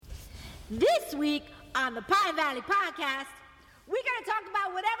This week on the Pine Valley Podcast, we're going to talk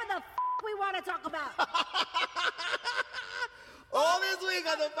about whatever the we want to talk about. All this week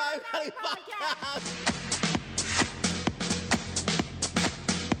on the Pine Valley Podcast.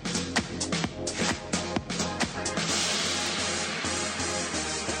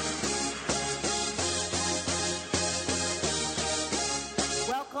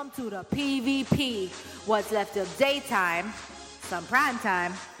 Welcome to the PVP. What's left of daytime, some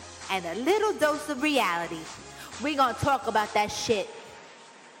primetime, and a little dose of reality. We're gonna talk about that shit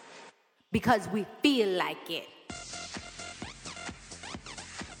because we feel like it.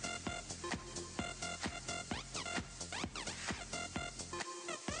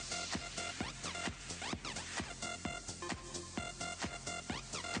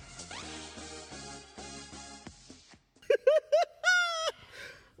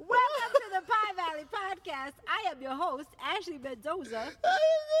 Welcome to the Pine Valley Podcast. I am your host, Ashley Mendoza.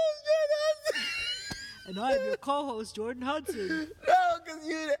 And I am your co-host, Jordan Hudson. No, because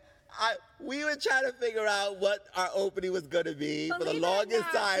we were trying to figure out what our opening was going to be for the longest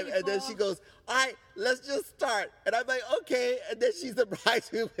time. People. And then she goes, all right, let's just start. And I'm like, okay. And then she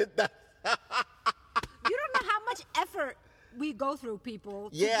surprised me with that. You don't know how much effort we go through, people,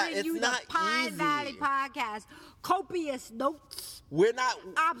 to bring it's you not the Pine easy. Valley Podcast. Copious notes. We're not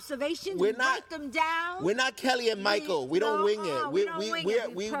observations. We write them down. We're not Kelly and Michael. We don't wing it.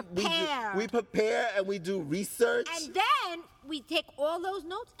 We prepare. We prepare and we do research. And then we take all those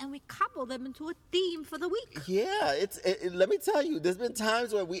notes and we couple them into a theme for the week. Yeah, let me tell you, there's been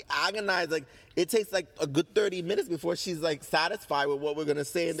times where we agonize. Like, it takes like a good 30 minutes before she's like satisfied with what we're going to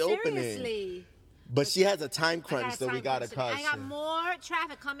say in the opening. Seriously. But she has a time crunch, so we got to cut. I got more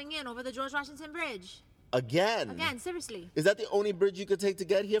traffic coming in over the George Washington Bridge. Again, seriously. Is that the only bridge you could take to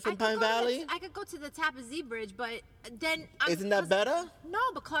get here from Pine Valley? I could go to the Tappan Zee Bridge, but then... Isn't that better? No,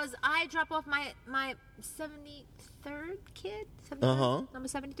 because I drop off my 73rd kid, number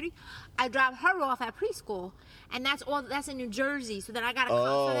 73. I drop her off at preschool, and that's in New Jersey. So then I got to come.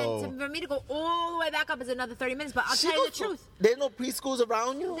 So then for me to go all the way back up is another 30 minutes, but I'll tell you the truth. There's no preschools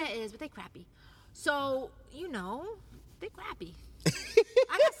around you? There is, but they're crappy. So, they're crappy. I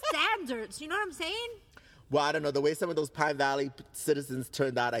got standards, you know what I'm saying? Well, I don't know. The way some of those Pine Valley citizens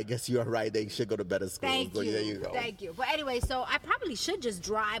turned out, I guess you are right. They should go to better schools. Thank you. There you go. Thank you. But anyway, so I probably should just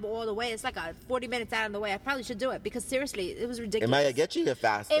drive all the way. It's like 40 minutes out of the way. I probably should do it because seriously, it was ridiculous. It might get you here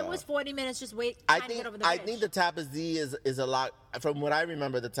faster. It was 40 minutes just to get over the bridge. I think the Tappan Zee is a lot. From what I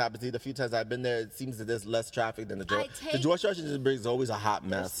remember, the Tappan Zee, the few times I've been there, it seems that there's less traffic than the George Washington Bridge is always a hot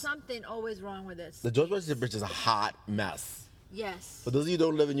mess. There's something always wrong with this. The George Washington Bridge is a hot mess. Yes. For those of you who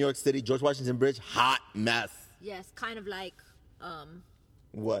don't live in New York City, George Washington Bridge, hot mess. Yes, kind of like,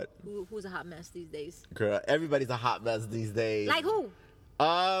 what? Who's a hot mess these days? Girl, everybody's a hot mess these days. Like who?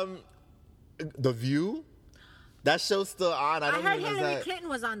 The View. That show's still on. I heard Hillary Clinton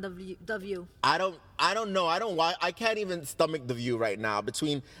was on The View. I don't know. I can't even stomach The View right now.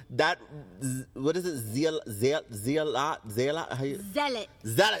 Between that, what is it? Zealot.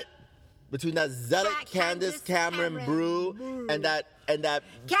 Between that Zealot Candace Cameron Brew and that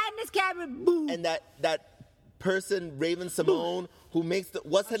Candace Cameron Brew and that person Raven Simone who makes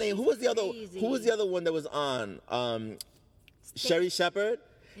what's her name? Who was the other one that was on? Sherry Shepherd.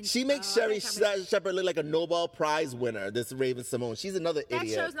 She makes Sherry Shepherd look like a Nobel Prize winner, this Raven Simone. She's another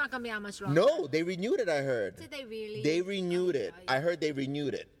idiot. That show's not going to be on much longer. No, they renewed it, I heard. Did they really? They renewed it. I heard they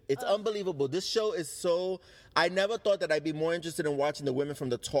renewed it. It's unbelievable. This show is so... I never thought that I'd be more interested in watching the women from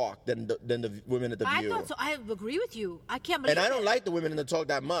The Talk than the women at The View. I thought so. I agree with you. I can't believe it. And I don't like the women in The Talk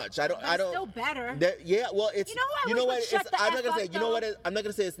that much. I don't. Still better. Yeah, well, it's... You know what? I'm not going to say... You know what? I'm not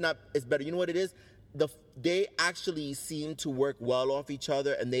going to say it's not... It's better. You know what it is? They actually seem to work well off each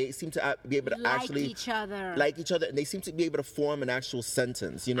other, and they seem to be able to like each other, and they seem to be able to form an actual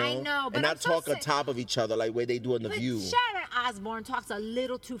sentence, I know, but and not talk on top of each other like way they do in The View. Sharon Osbourne talks a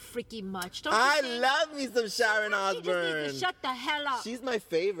little too freaky much. Don't I you think? love me some Sharon Osbourne. She just needs to shut the hell up. She's my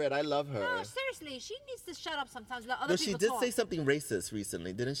favorite. I love her. No, seriously, she needs to shut up sometimes. Let other people she did talk. say something racist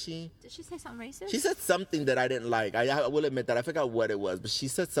recently, didn't she? Did she say something racist? She said something that I didn't like. I will admit that I forgot what it was, but she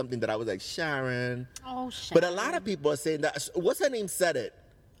said something that I was like, Sharon. Oh, Sharon. But a lot of people are saying that. What's her name said it?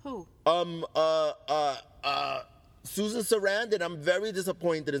 Who? Susan Sarandon. I'm very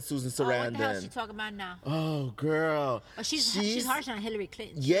disappointed in Susan Sarandon. What the hell is she talking about now? Oh, girl. Oh, she's harsh on Hillary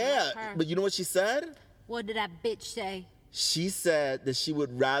Clinton. Yeah, but you know what she said? What did that bitch say? She said that she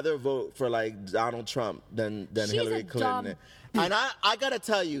would rather vote for like Donald Trump than Hillary Clinton. And I gotta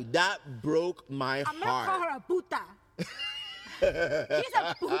tell you, that broke my heart. I'm gonna call her a puta. She's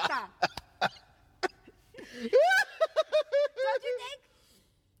a puta. Don't you think?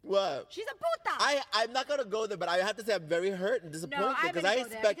 What? She's a puta. I'm not gonna go there, but I have to say I'm very hurt and disappointed No, I'm gonna go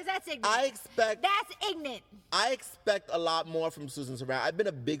there because that's ignorant. That's ignorant. I expect a lot more from Susan Sarandon. I've been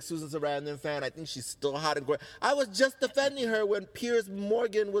a big Susan Sarandon fan. I think she's still hot and great. I was just defending her when Piers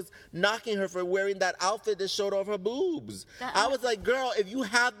Morgan was knocking her for wearing that outfit that showed off her boobs. I was like, girl, if you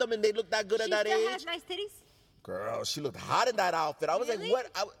have them and they look that good at that age. She still has nice titties? Girl, she looked hot in that outfit. I was like, what?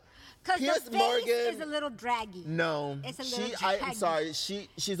 Because the face is a little draggy. No. It's a little draggy. I'm sorry.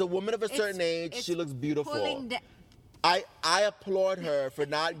 She's a woman of a certain age. She looks beautiful. I applaud her for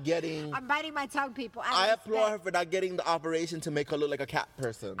not getting... I'm biting my tongue, people. I applaud her for not getting the operation to make her look like a cat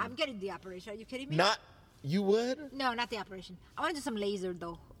person. I'm getting the operation. Are you kidding me? You would? No, not the operation. I want to do some laser,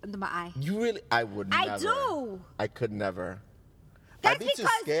 though, under my eye. You really? I would never. I do. I could never. That's I'd be too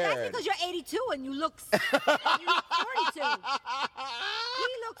scared. That's because you're 82 and you look 42. He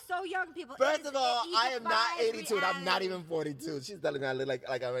looks so young, people. First of all, I am not 82 and I'm not even 42. She's telling me I look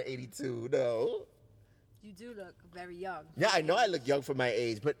like I'm 82. No. You do look very young. Yeah, I know I look young for my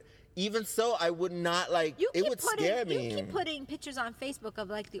age, but even so, I would not it would scare me. You keep putting pictures on Facebook of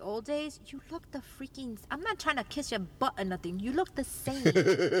like the old days. You look the freaking... I'm not trying to kiss your butt or nothing. You look the same.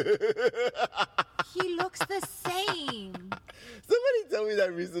 He looks the same. Somebody told me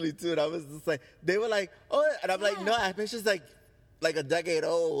that recently too, and I was just like, they were like, oh, and I'm like, no, I bet she's like a decade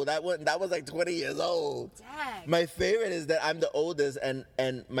old. That was like 20 years old. Dang. My favorite is that I'm the oldest, and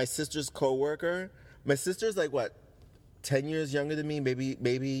my sister's coworker. My sister's like what, 10 years younger than me,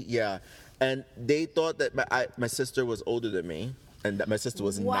 maybe, yeah. And they thought that my sister was older than me, and that my sister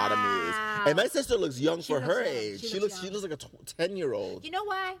was not amused. And my sister looks young for her age. She looks like a 10-year-old. You know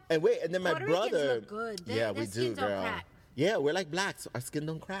why? And then my Puerto brother. Look good. Yeah, we do, girl. Yeah, we're like blacks. Our skin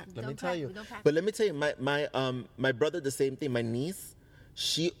don't crack. Let me tell you. But let me tell you, my brother, the same thing. My niece,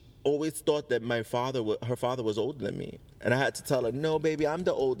 she always thought that her father was older than me, and I had to tell her, no, baby, I'm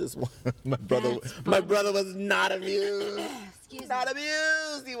the oldest one. My brother was not amused. Not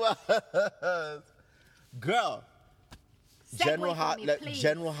amused. He was. Girl. General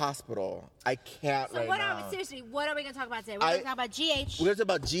Hospital. I can't right now. Seriously, what are we going to talk about today? We're going to talk about GH. We're going to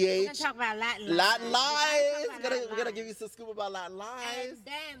talk about GH. We're going to talk about Latin Lives. Latin Lives. We're going to give you some scoop about Latin Lives. And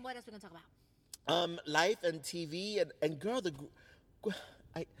then what else are we going to talk about? Life and TV. And girl,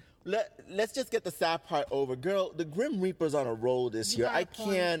 let's just get the sad part over. Girl, the Grim Reaper's on a roll this year. I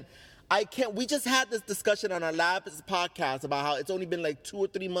can't. We just had this discussion on our last podcast about how it's only been like 2 or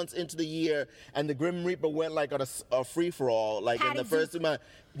 3 months into the year, and the Grim Reaper went like on a free-for-all, like in the first 2 months.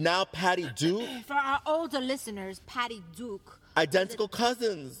 Now Patty Duke. For our older listeners, Patty Duke. Identical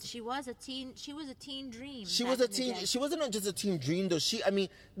cousins. She was a teen dream. She was a teen. She wasn't just a teen dream though. This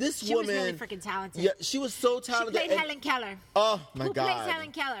woman. She was really freaking talented. Yeah, she was so talented. She played Helen Keller. Oh my God. Who plays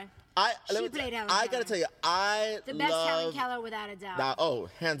Helen Keller? She played Helen Keller. I gotta tell you, the best Helen Keller without a doubt.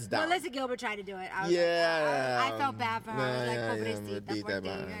 Hands down. Melissa Gilbert tried to do it. I felt bad for her. I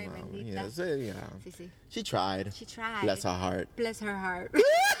was like, She tried. Bless her heart. Bless her heart.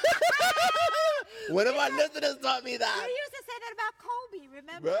 One of our listeners taught me that. You used to say that about Kobe,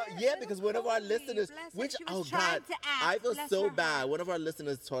 remember? Well, yeah, because one of our listeners, I feel so bad. One of our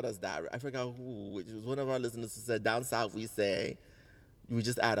listeners taught us that. I forgot who, which was one of our listeners who said, down south we say, we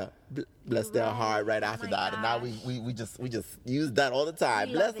just add a bless their heart right after that. And now we just use that all the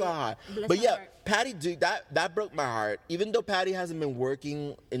time. Bless her heart. But yeah, Patty Duke, that broke my heart. Even though Patty hasn't been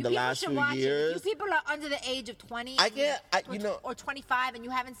working in the last few years. If you people are under the age of 20 or 25 and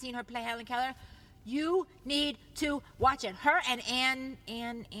you haven't seen her play Helen Keller, you need to watch it. Her and Anne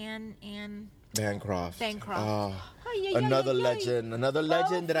Bancroft. Oh, another legend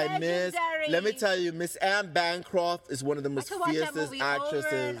that I missed. Let me tell you, Miss Anne Bancroft is one of the most fiercest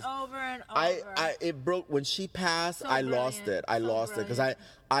actresses. Over and over. It broke when she passed. I lost it because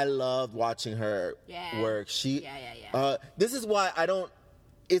I loved watching her work. This is why I don't.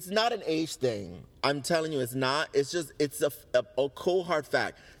 It's not an age thing. I'm telling you, it's not. It's just a cold hard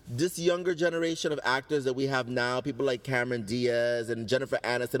fact. This younger generation of actors that we have now, people like Cameron Diaz and Jennifer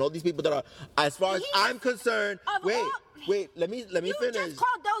Aniston, all these people that are, as far as I'm concerned, wait, let me finish. You just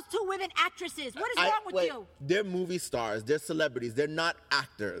called those two women actresses. What is wrong with you? They're movie stars. They're celebrities. They're not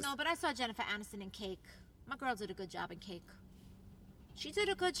actors. No, but I saw Jennifer Aniston in Cake. My girl did a good job in Cake. She did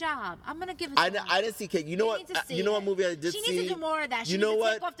a good job. I'm gonna give it to her. I didn't see Cake. You know what? You know what movie I did see? She needs to do more of that. You know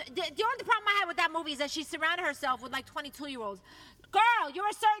what? The only problem I had with that movie is that she surrounded herself with like 22-year-olds. Girl, you're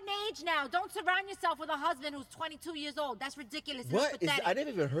a certain age now. Don't surround yourself with a husband who's 22 years old. That's ridiculous. What? I never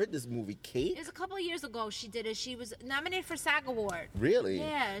even heard this movie, Kate. It was a couple of years ago she did it. She was nominated for SAG Award. Really?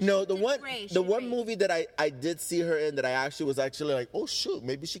 Yeah. No, the one movie that I did see her in that I was actually like, oh shoot,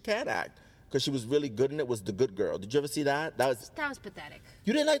 maybe she can act. because she was really good in it was The Good Girl. Did you ever see that? That was pathetic.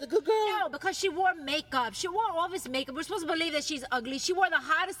 You didn't like The Good Girl? No, because she wore makeup. She wore all this makeup. We're supposed to believe that she's ugly. She wore the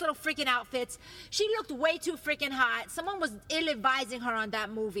hottest little freaking outfits. She looked way too freaking hot. Someone was ill-advising her on that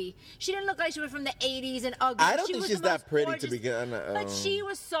movie. She didn't look like she was from the 80s and ugly. I don't think she's that pretty to begin. But she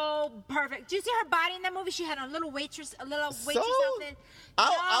was so perfect. Did you see her body in that movie? She had a little waitress outfit.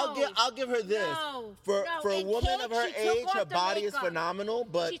 I'll give her this. For a woman of her age, her body is phenomenal,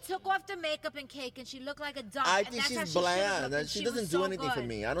 but she took off the makeup in Cake and she looked like a duck. I think she's bland. She doesn't do anything for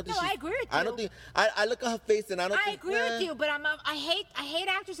me. I don't think I agree with you. I don't think I look at her face and I don't think. I agree with you, but I hate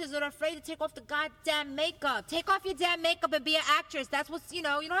actresses that are afraid to take off the goddamn makeup. Take off your damn makeup and be an actress. That's what's you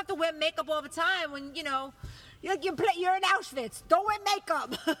don't have to wear makeup all the time when you're in Auschwitz. Don't wear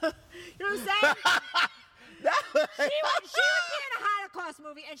makeup. You know what I'm saying? She would be in a Holocaust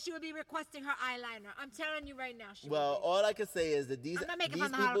movie and she would be requesting her eyeliner. I'm telling you right now. All I can say is that I'm not making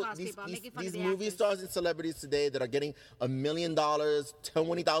fun of the Holocaust people. I'm making fun of the movie actors. stars and celebrities today that are getting $1 million,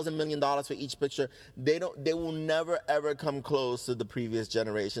 $20,000 million for each picture, they will never ever come close to the previous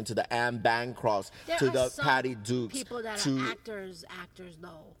generation, to the Anne Bancrofts, to the Patty Dukes. People that are actors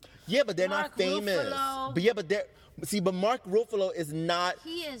though. Yeah, but they're Mark not famous. Ruffalo. But Mark Ruffalo is not.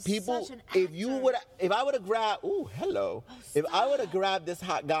 He is people. Such an actor. If I would have grabbed, if I would have grabbed this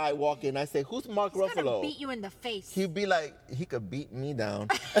hot guy walking, I say, "Who's Mark Ruffalo?" He's gonna beat you in the face. He'd be like, he could beat me down.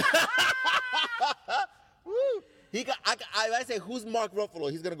 I say, "Who's Mark Ruffalo?"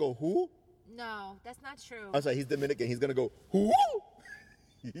 He's gonna go, "Who?" No, that's not true. I'm sorry, he's Dominican. He's gonna go, "Who?"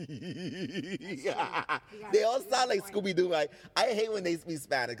 They all sound like Scooby Doo. I hate when they speak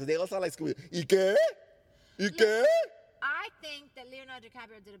Spanish because they all sound like Scooby Doo. ¿Y qué? I think that Leonardo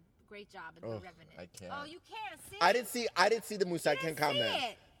DiCaprio did a great job in The Revenant. I can't. Oh, you can't see it. I didn't see the movie, so I can't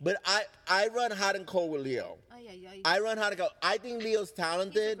comment. But I run hot and cold with Leo. Oh yeah. I run hot and cold. I think Leo's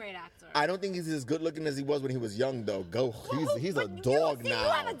talented. He's a great actor. I don't think he's as good looking as he was when he was young, though. He's a dog now. You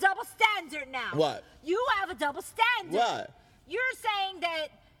have a double standard now. What? You have a double standard. What? You're saying that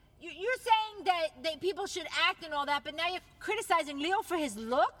people should act and all that, but now you're criticizing Leo for his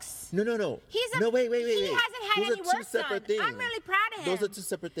looks? No. Wait. He hasn't had any work done. Things. I'm really proud of him. Those are two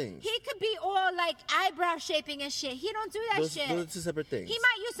separate things. He could be all like eyebrow shaping and shit. He don't do that shit. Those are two separate things. He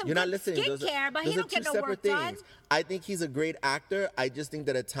might use some skincare, but he don't get no work done. I think he's a great actor. I just think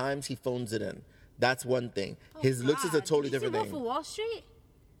that at times he phones it in. That's one thing. His looks is a totally different thing. Did you see Wolf of Wall Street?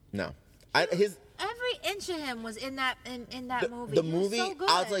 No. Every inch of him was in that movie. The he movie, was so good.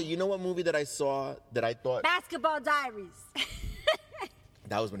 I'll tell you know what movie that I saw that I thought... Basketball Diaries.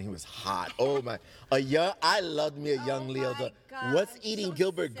 That was when he was hot. Oh my. I loved me a young Leo. God. What's eating So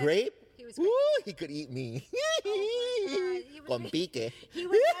Gilbert sick. Grape? He was Woo, great. he could eat me. Con pique. He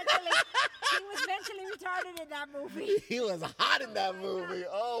was mentally retarded in that movie. He was hot in that movie.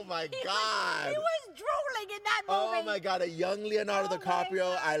 Oh my God. He was drooling in that movie. Oh my God, a young Leonardo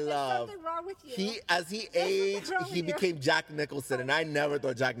DiCaprio, I love. There's something wrong with you. As he aged, he became Jack Nicholson, and I never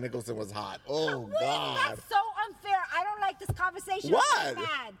thought Jack Nicholson was hot. Oh God. That's so unfair. I don't like this conversation. What? I'm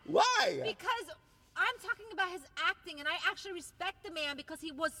mad. Why? Because I'm talking about his acting, and I actually respect the man because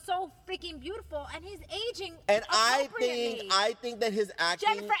he was so freaking beautiful, and he's aging and appropriately. I think that his acting.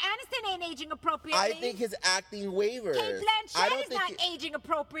 Jennifer Aniston ain't aging appropriately. I think his acting wavers. Kate Blanchett is not aging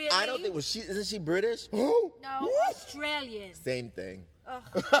appropriately. I don't think. Isn't she British? No, Australian. Same thing.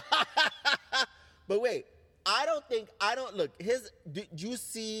 But wait, look. Did you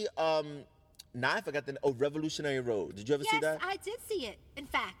see? Now I forgot Revolutionary Road. Did you ever see that? Yes, I did see it. In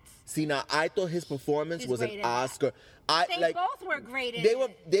fact. See, now I thought his performance was an Oscar. They both were great in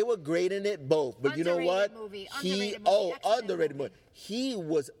it. They were great in it both. But you know what? Underrated movie. He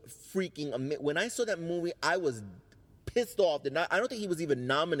was freaking amazing. When I saw that movie, I was pissed off. I don't think he was even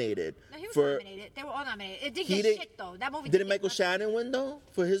nominated. No, he was nominated. They were all nominated. It didn't get shit though. That movie didn't Michael Shannon win though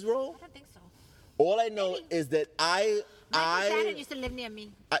for his role? I don't think so. All I know is that Michael Shannon used to live near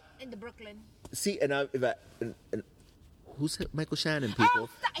me in the Brooklyn. See, who's Michael Shannon, people?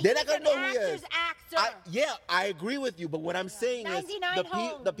 They're not gonna know who he is. Actor. I agree with you, but what I'm saying is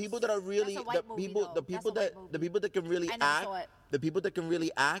the people that are really the people that can really act. The people that can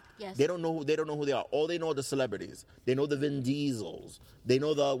really act, they don't know who they are. All they know are the celebrities. They know the Vin Diesels. They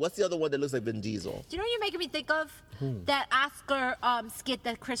know what's the other one that looks like Vin Diesel? Do you know what you're making me think of? That Oscar skit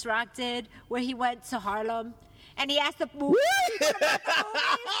that Chris Rock did where he went to Harlem and he asked the black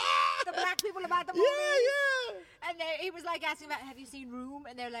people about the movie. Yeah. And he was like asking about, have you seen Room?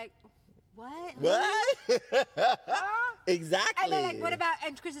 And they're like, What? What? Exactly. And then, like, what about?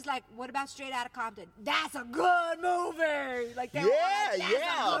 And Chris is like, what about Straight Outta Compton? That's a good movie. Like, yeah. A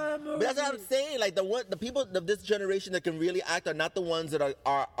good movie. But that's what I'm saying. Like the people of this generation that can really act are not the ones that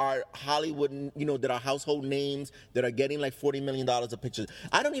are Hollywood, that are household names that are getting like $40 million a picture.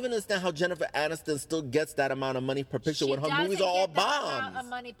 I don't even understand how Jennifer Aniston still gets that amount of money per picture when her movies are all bombs. Amount of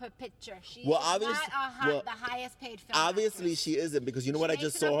money per picture. She's Well, obviously, not the highest paid film. Obviously, she isn't because you know what I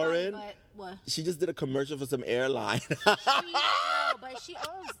just saw her in. What? She just did a commercial for some airline. No, but she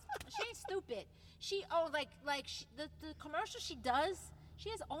owns. She ain't stupid. She owns the commercial she does. She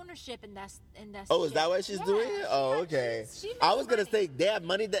has ownership in that. Oh, is that what she's doing? Okay. I was gonna say they have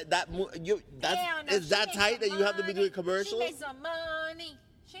money is that tight that you have to be doing commercials? She makes some money.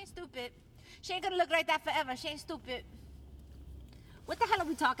 She ain't stupid. She ain't gonna look like that forever. She ain't stupid. What the hell are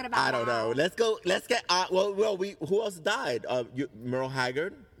we talking about? I don't know. Let's go. Let's get. Who else died? Merle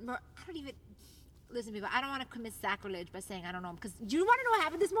Haggard. I don't even. Listen, people, I don't want to commit sacrilege by saying I don't know. Because do you want to know what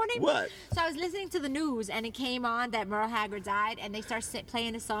happened this morning? What? So I was listening to the news, and it came on that Merle Haggard died, and they start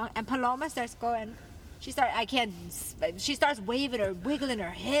playing a song, and Paloma starts going. She starts wiggling her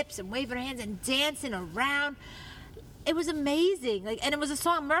hips and waving her hands and dancing around. It was amazing. And it was a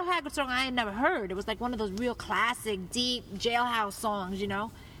song, Merle Haggard song I had never heard. It was like one of those real classic, deep jailhouse songs, And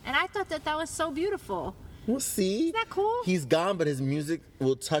I thought that was so beautiful. Well, see? Isn't that cool? He's gone, but his music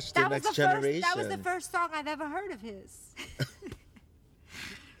will touch the next generation. That was the first song I've ever heard of his.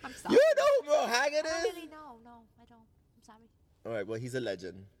 I'm sorry. You know who Merle Haggard is? I really know. No, I don't. I'm sorry. All right, well, he's a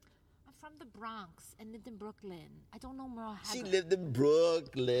legend. I'm from the Bronx and lived in Brooklyn. I don't know Merle Haggard. She lived in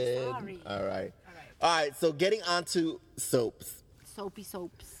Brooklyn. Sorry. All right, so getting on to soaps. Soapy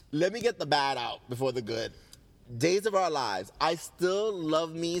soaps. Let me get the bad out before the good. Days of Our Lives. I still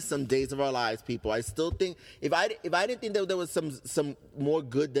love me some Days of Our Lives, people. I still think if I didn't think that there was some more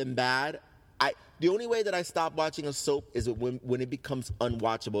good than bad, the only way that I stop watching a soap is when it becomes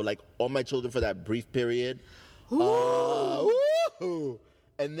unwatchable. Like All My Children for that brief period. And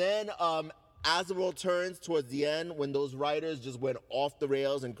then as the world turns towards the end, when those writers just went off the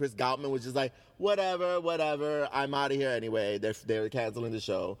rails and Chris Goutman was just like, whatever, I'm out of here anyway. They're canceling the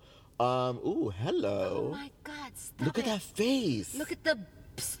show. Hello. Oh my God, stop Look at that face. Look at the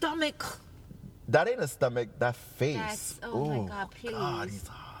stomach. That ain't a stomach, that face. Oh my God, please. God, he's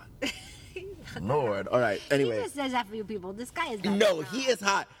hot. Lord. All right, anyway. He just says that for you people. This guy is not No, hot. he is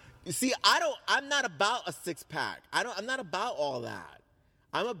hot. You see, I'm not about a six-pack. I'm not about all that.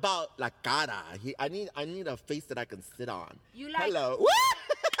 I'm about la cara. I need a face that I can sit on. You like Hello.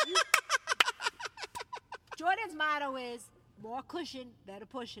 Jordan's motto is more cushion, better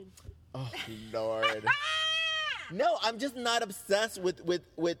pushing. Oh Lord. No, I'm just not obsessed with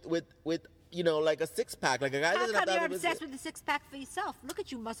like a six pack. Like a guy doesn't have to you're have obsessed with the six pack for yourself? Look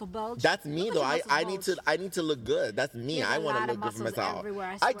at you, muscle bulge. That's me Look though. at you, I muscle need to look good. That's me. There's I a want lot to of look good for muscles myself.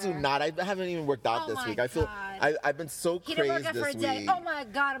 everywhere, I I do swear. not. I haven't even worked out this my week. I feel God. I've been so He crazy didn't work out this for a day. week. Oh my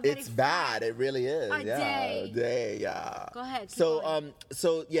God, I'm getting It's bad. It really is. A day. Day. Yeah. Go ahead. Keep So going.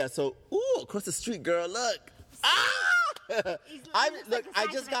 So across the street, girl. Look. I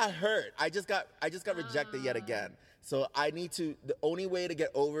just got hurt. I just got rejected yet again. So the only way to get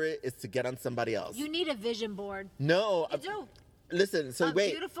over it is to get on somebody else. You need a vision board. No. You do. Listen, so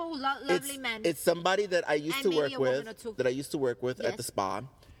wait. Beautiful, lovely men. It's somebody that I used to work with, Yes. at the spa.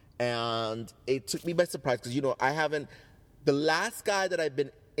 And it took me by surprise because, I haven't, the last guy that I've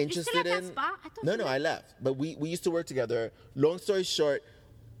been interested at in. that spa? I thought No, I left. But we used to work together. Long story short,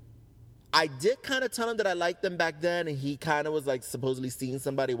 I did kind of tell him that I liked him back then, and he kind of was like supposedly seeing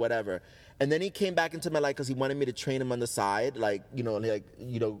somebody, whatever. And then he came back into my life because he wanted me to train him on the side,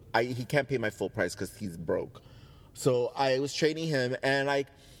 he can't pay my full price because he's broke. So I was training him, and I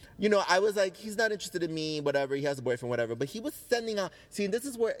was like, he's not interested in me, whatever. He has a boyfriend, whatever. But he was sending out. See, this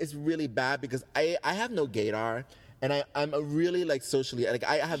is where it's really bad because I have no gaydar. And I'm a really socially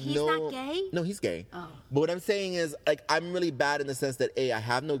I have He's not gay? No, he's gay. Oh. But what I'm saying is I'm really bad in the sense that I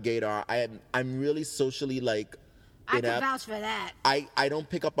have no gaydar. I'm really socially I can inept. vouch for that. I don't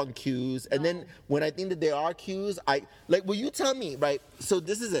pick up on cues, and then when I think that there are cues, will you tell me, right? So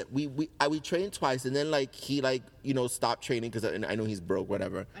this is it. We trained twice, and then he stopped training because I know he's broke,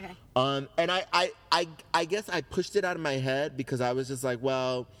 whatever. Okay. And I guess I pushed it out of my head because I was just like,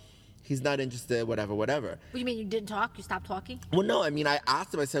 well, he's not interested, whatever. What do you mean you didn't talk? You stopped talking? Well, no, I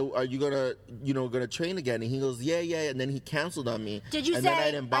asked him, I said, are you gonna train again? And he goes, yeah, and then he canceled on me. Did you and say, then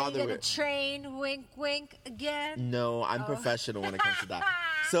I didn't bother are you going to train, wink, wink, again? No, I'm professional when it comes to that.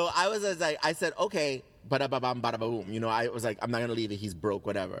 So I was like, I said, okay, bada bam, bada boom. You know, I was like, I'm not gonna leave it. He's broke,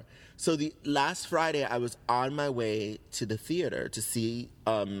 whatever. So the last Friday, I was on my way to the theater to see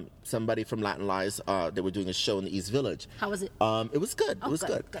somebody from Latin Lies. They were doing a show in the East Village. How was it? It was good. Oh, it was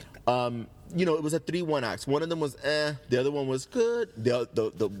good. You know, it was a 3-1 acts. One of them was the other one was good.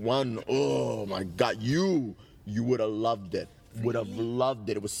 The one, oh my God, you would have loved it. Really? Would have loved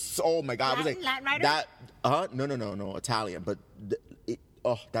it. It was so, oh my God. I was like, Latin writer? that, no, Italian. But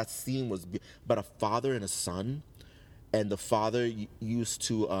that scene was, but a father and a son, and the father used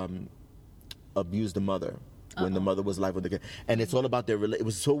to abuse the mother when the mother was alive with the kid, and it's all about their it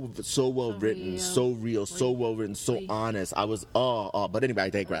was so well written, so real, so well written, so honest. I was but anyway, I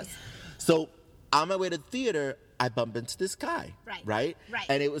digress. So on my way to the theater, I bump into this guy, right,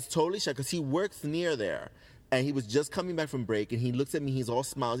 and it was totally shocked because he works near there. And he was just coming back from break, and he looks at me, he's all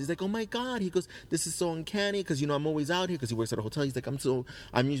smiles. He's like, oh my God. He goes, this is so uncanny, because, you know, I'm always out here, because he works at a hotel. He's like,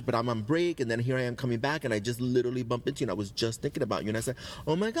 but I'm on break, and then here I am coming back, and I just literally bump into you, and I was just thinking about you. And I said,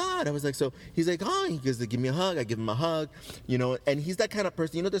 oh my God. I was like, so he's like, oh, he goes, give me a hug. I give him a hug, you know, and he's that kind of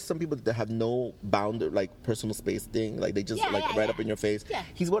person. You know, there's some people that have no boundary, like, personal space thing, like, they just, right up in your face. Yeah.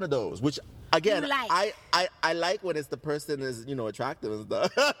 He's one of those, which, again, I like when it's the person is, you know, attractive and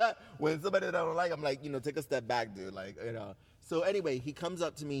stuff. When somebody that I don't like, I'm like, you know, take a step back, dude. Like, you know. So anyway, he comes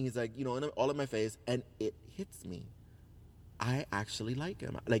up to me. He's like, you know, all in my face, and it hits me. I actually like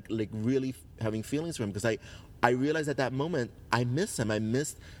him. Like really having feelings for him, because I realized at that moment I miss him. I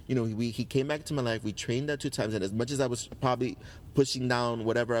missed, you know, he came back to my life. We trained that 2 times, and as much as I was probably pushing down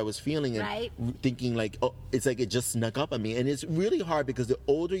whatever I was feeling and thinking like, oh, it's like it just snuck up on me. And it's really hard because the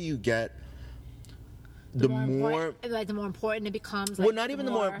older you get, the more important it becomes. Well, not even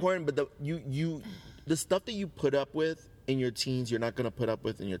the more important, but the stuff that you put up with in your teens, you're not going to put up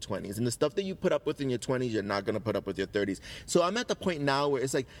with in your 20s. And the stuff that you put up with in your 20s, you're not going to put up with your 30s. So I'm at the point now where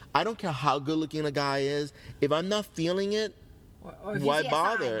it's like, I don't care how good looking a guy is. If I'm not feeling it, or why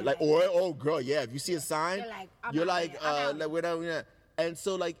bother? Sign, like, oh girl, yeah, if you see a sign, you're like whatever. And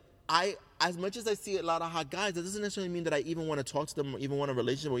so like, as much as I see a lot of hot guys, that doesn't necessarily mean that I even want to talk to them, or even want a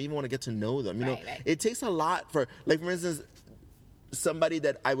relationship, or even want to get to know them. You know, it takes a lot for, like, for instance, somebody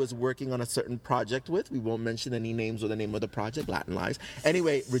that I was working on a certain project with, we won't mention any names or the name of the project, Latin Lies,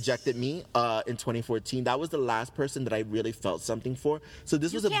 anyway, rejected me in 2014. That was the last person that I really felt something for. So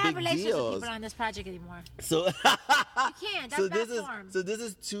this was a big deal. You can't have relationships with people on this project anymore. So you can't. That's so this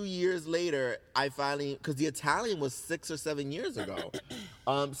is 2 years later. I finally, because the Italian was 6 or 7 years ago.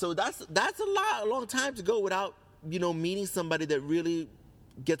 So that's a long time to go without, you know, meeting somebody that really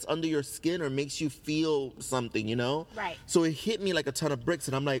gets under your skin or makes you feel something, you know? Right. So it hit me like a ton of bricks,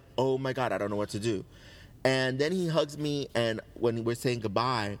 and I'm like, oh my God, I don't know what to do. And then he hugs me, and when we're saying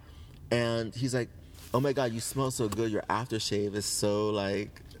goodbye, and he's like, oh my God, you smell so good. Your aftershave is so,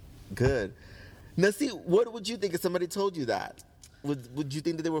 like, good. Now, see, what would you think if somebody told you that? Would you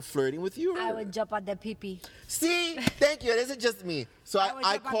think that they were flirting with you? Or? I would jump on the pee-pee. See? Thank you. It isn't just me. So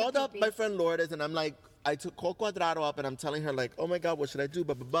I called up my friend Lourdes, and I'm like, I took Cole Cuadrado up, and I'm telling her, like, oh my God, what should I do?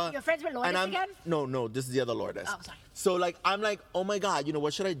 Blah, blah, blah. You're friends with Lourdes again? No, this is the other Lourdes. Oh, sorry. So, like, I'm like, oh my God, you know,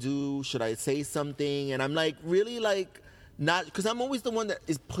 what should I do? Should I say something? And I'm like, really, like, not, because I'm always the one that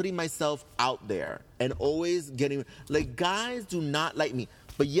is putting myself out there and always getting, like, guys do not like me.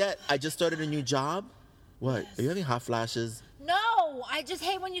 But yet, I just started a new job. What? Yes. Are you having hot flashes? No, I just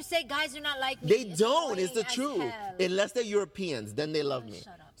hate when you say guys do not like me. They don't. It's the truth. Hell. Unless they're Europeans, then they love me.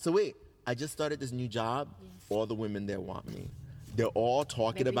 Shut up. So wait, I just started this new job. Yes. All the women there want me. They're all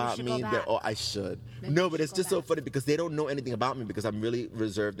talking about me. I should. Maybe no, but it's just so funny because they don't know anything about me because I'm really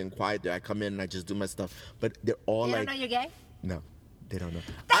reserved and quiet there. I come in and I just do my stuff. But they're all they like... They don't know you're gay? No, they don't know.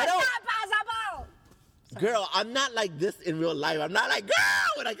 That's not possible! Girl, I'm not like this in real life. I'm not like,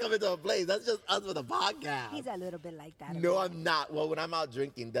 girl, when I come into a place. That's just us with a podcast. He's a little bit like that. No, I'm not. Well, when I'm out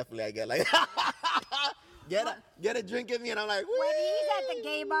drinking, definitely I get like... Get a drink in me, and I'm like, woo! When he's at the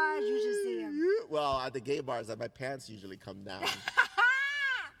gay bars, you should see him. Well, at the gay bars, my pants usually come down.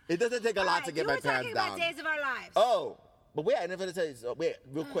 It doesn't take a lot to get my pants down. You were talking about Days of Our Lives. Oh, but wait, I never tell you. So, wait,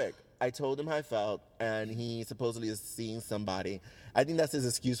 real quick. I told him how I felt, and he supposedly is seeing somebody. I think that's his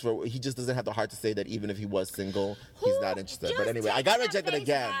excuse for. He just doesn't have the heart to say that even if he was single, he's not interested. But anyway, I got rejected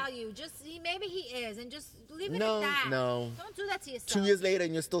again. Value. Maybe he is, and just leave it at that. No. Don't do that to yourself. 2 years later,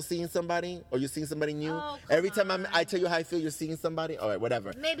 and you're still seeing somebody, or you're seeing somebody new. Oh, every time I tell you how I feel, you're seeing somebody. All right,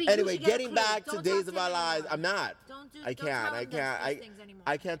 whatever. Maybe anyway, you getting back to Days of Our Lives, I'm not. I can't.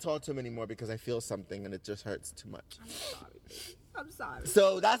 I can't talk to him anymore because I feel something, and it just hurts too much. I'm sorry, baby. I'm sorry.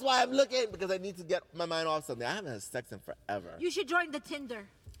 So that's why I'm looking, because I need to get my mind off something. I haven't had sex in forever. You should join the Tinder.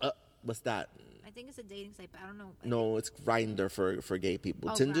 What's that? I I think it's a dating site, but I don't know. No, it's Grindr for gay people.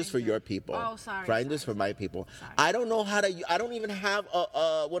 Oh, Tinder's for Grindr. your people. Oh, sorry. Grindr's for my people. Sorry. I don't know how to. I don't even have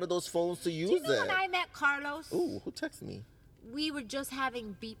one of those phones to use. Do you know when I met Carlos? Ooh, who texted me? We were just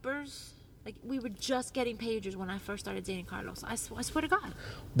having beepers. Like, we were just getting pagers when I first started dating Carlos. I swear to God.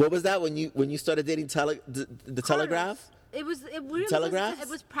 What was that when you started dating the Telegraph? It really Telegraph? was. It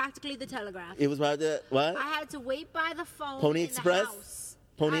was practically the Telegraph. It was about the what? I had to wait by the phone. Pony in Express? The house.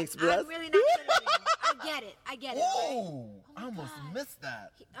 Pony Express? I'm really not good at it. I get it. Oh, right? I almost missed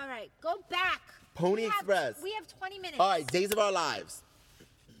that. All right, go back. Pony Express. We have 20 minutes. All right, Days of Our Lives.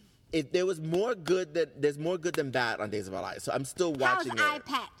 If there was there's more good than bad on Days of Our Lives. So I'm still watching How's Eye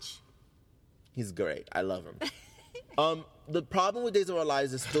Patch? He's great. I love him. The problem with Days of Our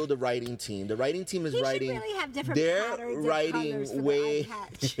Lives is still the writing team. The writing team is writing. Should really have different they're patterns and writing colors for way. the eye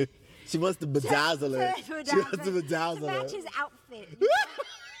patch. She wants to bedazzle it. She wants to bedazzle to match it. his outfit.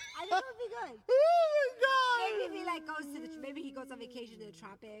 I think it would be good. Oh my God! Maybe if he like goes to maybe he goes on vacation to the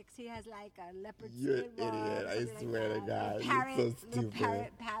tropics. He has like a leopard You're an skin one, idiot. I something swear like to that. God. Parrot, You're so stupid.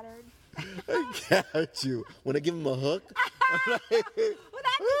 Parrot pattern. I got you. Want to give him a hook? Well, that'd be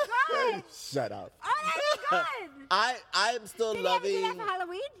good. Shut up. Oh, that'd be good. I'm still Did loving. he ever do that for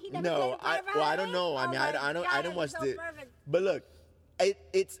Halloween? He never No, played for I don't know. I mean, I didn't watch it. But look,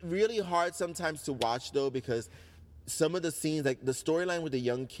 it's really hard sometimes to watch though, because some of the scenes, like the storyline with the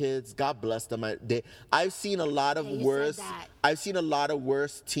young kids, God bless them. I've seen a lot of worse. I've seen a lot of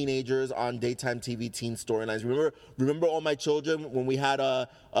worse teenagers on daytime TV teen storylines. Remember All My Children when we had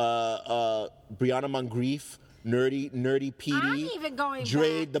Brianna Moncrief, nerdy PD, I'm even going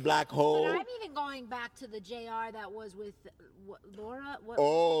Dre back, the Black Hole. But I'm even going back to the JR that was with Laura.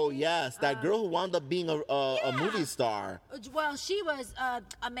 Oh yes, that girl who wound up being a movie star. Well, she was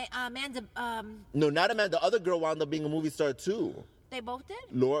Amanda. No, not Amanda. The other girl wound up being a movie star too. They both did.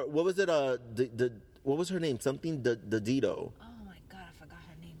 Laura, what was it? What was her name? Something the Dito. Oh my God, I forgot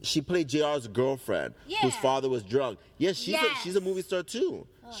her name. She played JR's girlfriend, whose father was drunk. Yes, she's a movie star too.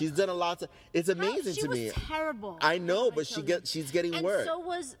 She's done a lot. It's amazing to me. She was terrible. I know, but she's getting work. And so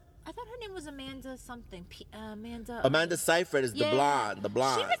was, I thought her name was Amanda something. Amanda Seyfried is the blonde. She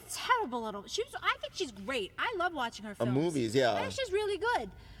was terrible at all. I think she's great. I love watching her films. Movies, yeah. I think she's really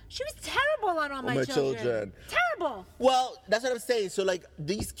good. She was terrible on All My Children. Terrible. Well, that's what I'm saying. So, like,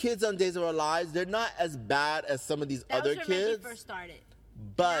 these kids on Days of Our Lives, they're not as bad as some of these other kids. That was when Reggie first started.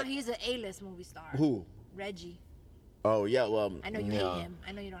 But now he's an A-list movie star. Who? Reggie. Oh, yeah, well... I know you hate him.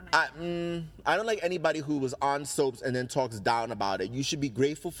 I know you don't like him. I don't like anybody who was on soaps and then talks down about it. You should be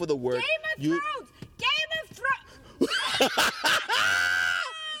grateful for the work. Game of Thrones! Game of Thrones!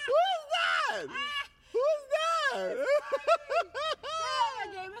 Who's that?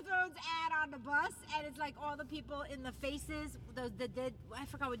 Game of Thrones ad on the bus, and it's like all the people in the faces, the dead, I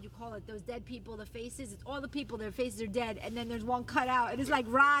forgot what you call it, those dead people, the faces, it's all the people, their faces are dead, and then there's one cut out, and it's like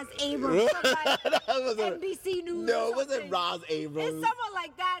Roz Abrams from like NBC News. No, it wasn't Roz Abrams. It's someone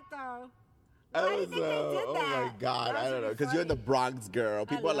like that, though. Why do you think they did that? Oh my God, I don't know, because you're in the Bronx, girl.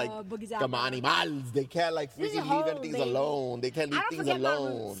 People are like, come on, animals. They can't like freaking leave anything alone. They can't leave things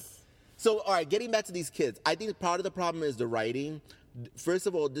alone. So, all right, getting back to these kids, I think part of the problem is the writing. First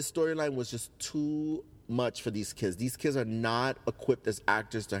of all, this storyline was just too much for these kids. These kids are not equipped as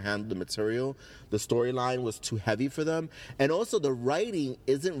actors to handle the material. The storyline was too heavy for them. And also, the writing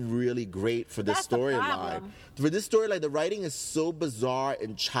isn't really great for this storyline. For this storyline, the writing is so bizarre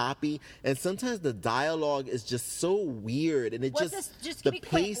and choppy, and sometimes the dialogue is just so weird. And just the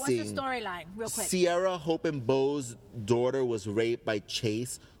pacing. What's the storyline, real quick? Sierra, Hope, and Bo's daughter was raped by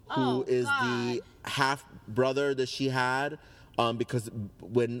Chase, who is the half brother that she had. Because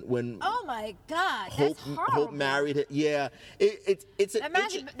when oh my God, that's horrible. Hope married it. Yeah,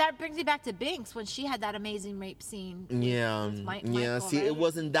 that brings me back to Binks when she had that amazing rape scene. Yeah. See, it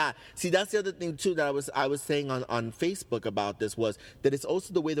wasn't that. See, that's the other thing too that I was saying on Facebook about this was that it's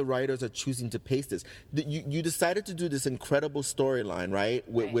also the way the writers are choosing to pace this. You decided to do this incredible storyline, right?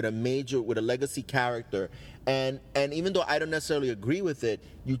 With a legacy character. And even though I don't necessarily agree with it,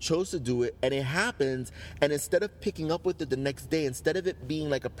 you chose to do it, and it happens. And instead of picking up with it the next day, instead of it being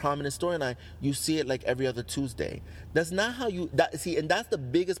like a prominent storyline, you see it like every other Tuesday. That's not how and that's the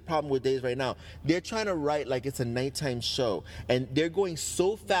biggest problem with Days right now. They're trying to write like it's a nighttime show, and they're going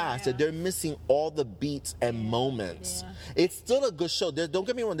so fast that they're missing all the beats and moments. Yeah. It's still a good show. Don't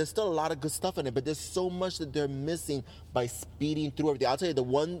get me wrong, there's still a lot of good stuff in it, but there's so much that they're missing by speeding through everything. I'll tell you, the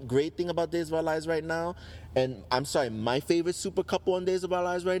one great thing about Days of Our Lives right now, and I'm sorry, my favorite super couple on Days of Our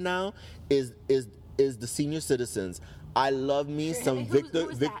Lives right now is the senior citizens. I love me some Victor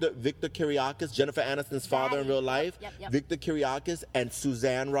Kiriakis, Jennifer Aniston's father in real life. Yep. Victor Kiriakis and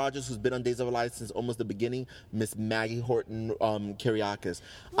Suzanne Rogers, who's been on Days of Our Lives since almost the beginning. Miss Maggie Horton Kiriakis.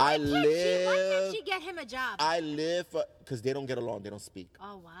 Why can't she get him a job? I live because they don't get along. They don't speak.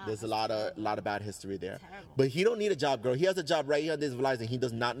 Oh wow. There's a lot of bad history there. Terrible. But he don't need a job, girl. He has a job right here on Days of Our Lives, and he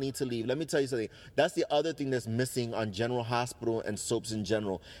does not need to leave. Let me tell you something. That's the other thing that's missing on General Hospital and soaps in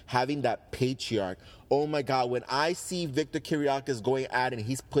general. Having that patriarch. Oh my God, when I see Victor Kiriakis going at it and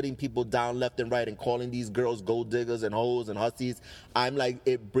he's putting people down left and right and calling these girls gold diggers and hoes and hussies, I'm like,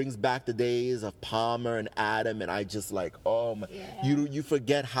 it brings back the days of Palmer and Adam, and I just like, oh my, you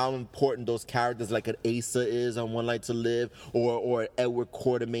forget how important those characters like an Asa is on One Life to Live or Edward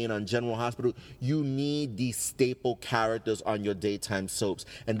Quartermain on General Hospital. You need these staple characters on your daytime soaps,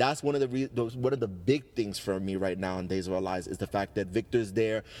 and that's one of the big things for me right now on Days of Our Lives is the fact that Victor's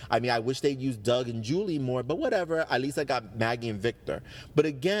there. I mean, I wish they'd use Doug and Julie more, but whatever. At least I got Maggie and Victor. But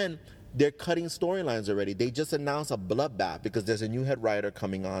again, they're cutting storylines already. They just announced a bloodbath because there's a new head writer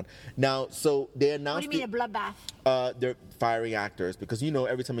coming on. Now, so they announced... What do you mean a bloodbath? They're firing actors because,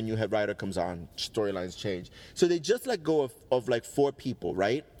 every time a new head writer comes on, storylines change. So they just let go of like 4 people,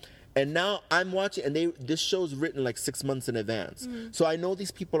 right? And now I'm watching, and this show's written like 6 months in advance. So I know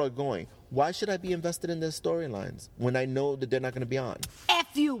these people are going. Why should I be invested in their storylines when I know that they're not going to be on? F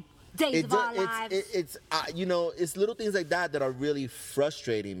you! Days of Our Lives. It's little things like that are really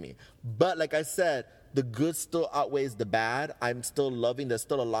frustrating me. But like I said, the good still outweighs the bad. I'm still loving. There's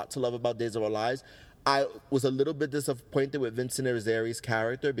still a lot to love about Days of Our Lives. I was a little bit disappointed with Vincent Irizarry's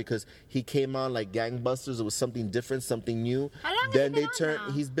character because he came on like gangbusters. It was something different, something new. How long has he been on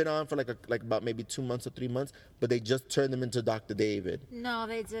now? He's been on for like about maybe 2 months or 3 months, but they just turned him into Dr. David. No,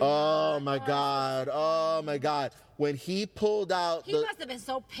 they didn't. Oh my God. When he pulled out he must have been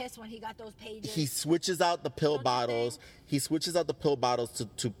so pissed when he got those pages. He switches out the pill bottles. He switches out the pill bottles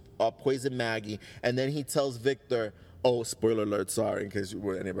to poison Maggie, and then he tells Victor, oh, spoiler alert, sorry, in case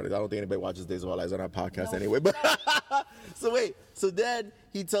anybody, I don't think anybody watches Days of Our Lives on our podcast anyway. But so then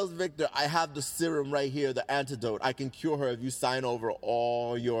he tells Victor, I have the serum right here, the antidote. I can cure her if you sign over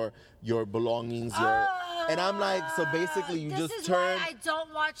all your belongings. And I'm like, so basically you just turn I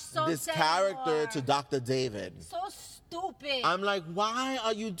don't watch soaps this character anymore. to Dr. David. So stupid. I'm like, why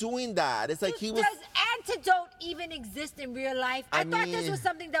are you doing that? It's like he was... Does antidote even exist in real life? I thought this was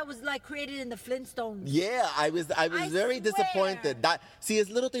something that was like created in the Flintstones. Yeah, I was very disappointed. It's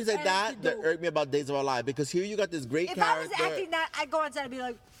little things like that irk me about Days of Our Lives, because here you got this great character. If I was acting that, I'd go outside and be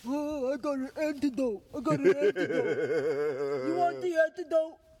like, oh, I got an antidote. You want the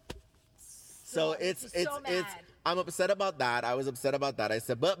antidote? So it's I'm upset about that. I was upset about that. I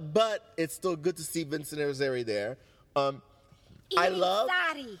said, but it's still good to see Vincent Irizarry there. I love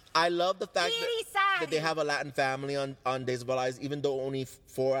the fact that they have a Latin family on Days of Our Lives, even though only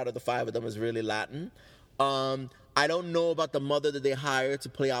 4 out of the 5 of them is really Latin. I don't know about the mother that they hired to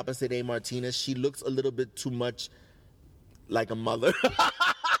play opposite A. Martinez. She looks a little bit too much like a mother.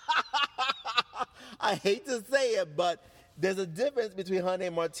 I hate to say it, but there's a difference between her and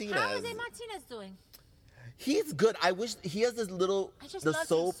A. Martinez. How is A. Martinez doing? He's good. I wish he has this little. I just loved him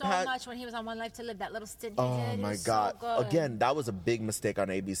so much when he was on One Life to Live. That little stint he did. Oh my God! So again, that was a big mistake on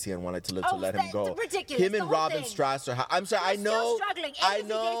ABC and One Life to Live to let him go. Ridiculous. Him and Robin Strasser. I'm sorry. I know. Still struggling.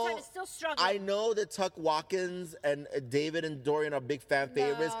 Daytime is still struggling. I know that Tuck Watkins and David and Dorian are big fan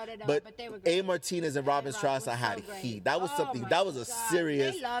favorites, but they were great. A. Martinez and Robin Strasser had heat. That was something. That was a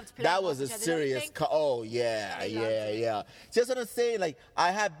serious. That was a serious. Oh yeah. Just what I'm saying. Like,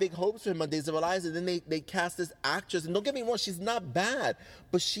 I had big hopes for him on Days of Our Lives, and then they cast this actress, and don't get me wrong, she's not bad,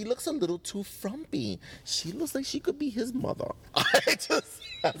 but she looks a little too frumpy. She looks like she could be his mother. That's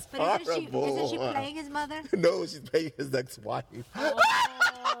horrible. Isn't she playing his mother? No, she's playing his ex-wife.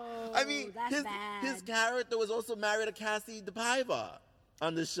 Oh, I mean, his character was also married to Cassie DePaiva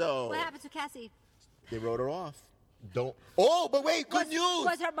on the show. What happened to Cassie? They wrote her off. Oh, but wait, good news.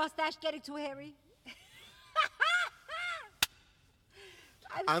 Was her mustache getting too hairy?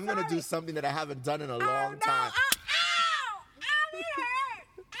 I'm going to do something that I haven't done in a long time. It hurt.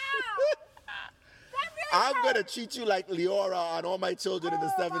 I'm going to treat you like Leora on All My Children in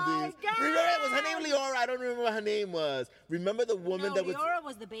the 70s. Remember, was her name Leora? I don't remember what her name was. Remember the woman that was... Leora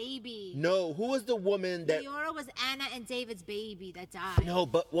was the baby. No, who was the woman that... Leora was Anna and David's baby that died. No,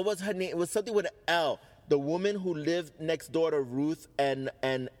 but what was her name? It was something with an L. The woman who lived next door to Ruth and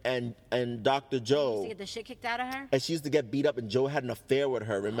Dr. Joe. She used to get the shit kicked out of her? And she used to get beat up, and Joe had an affair with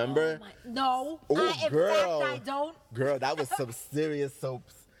her, remember? No. Oh, girl. In fact, I don't. Girl, that was some serious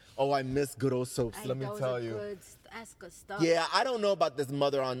soaps. Oh, I miss good old soaps, let me tell you. That's good stuff. Yeah, I don't know about this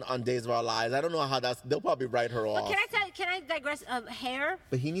mother on Days of Our Lives. I don't know how they'll probably write her off. But can I digress hair?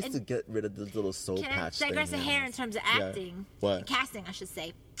 But he needs to get rid of this little soul patch thing. Can I digress hair in terms of acting? Yeah. What? Casting, I should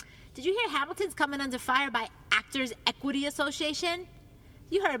say. Did you hear Hamilton's coming under fire by Actors Equity Association?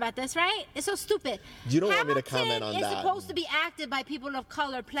 You heard about this, right? It's so stupid. You don't want me to comment on that. Hamilton is supposed to be acted by people of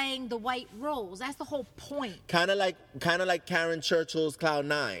color playing the white roles. That's the whole point. Kind of like Karen Churchill's Cloud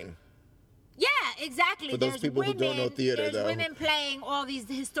 9. Yeah, exactly. For those people who don't know theater, there's women playing all these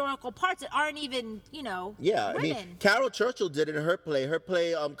historical parts that aren't even, women. I mean, Carol Churchill did it in her play. Her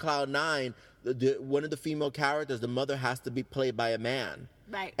play, Cloud 9, one of the female characters, the mother has to be played by a man.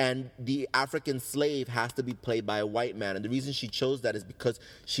 Right. And the African slave has to be played by a white man. And the reason she chose that is because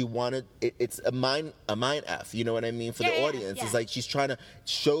she wanted, it's a mind F, you know what I mean, for the audience. Yeah. It's like she's trying to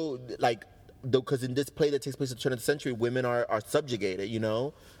show, like, because in this play that takes place in the turn of the century, women are subjugated, you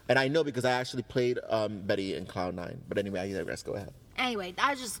know? And I know because I actually played Betty in Cloud 9. But anyway, I digress. Go ahead. Anyway,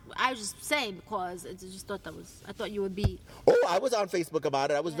 I was just saying because I just thought I thought you would be. Oh, I was on Facebook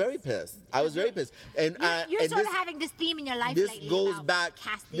about it. I was very pissed. I was very pissed. And you're sort of having this theme in your life. This goes back.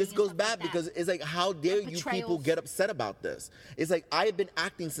 This goes back because it's like, how dare you people get upset about this? It's like I've been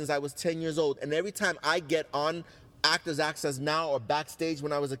acting since I was 10 years old, and every time I get on Actors Access Now or backstage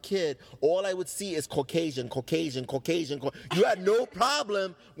when I was a kid, all I would see is Caucasian, Caucasian, Caucasian. You had no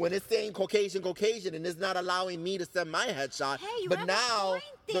problem when it's saying Caucasian, Caucasian, and it's not allowing me to send my headshot. Hey, you have a point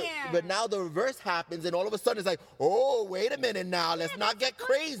there. But now the reverse happens, and all of a sudden it's like, oh, wait a minute now, let's not get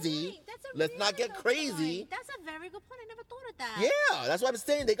crazy. Let's not get crazy. That's a very good point. I never thought of that. Yeah, that's what I'm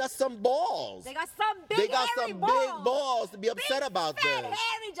saying. They got some balls. They got some big balls to be upset about this. Big,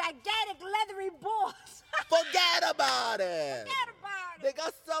 hairy, gigantic, leathery balls. Forget about it. They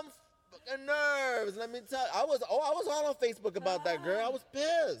got some fucking nerves. Let me tell you. I was all on Facebook about that girl. I was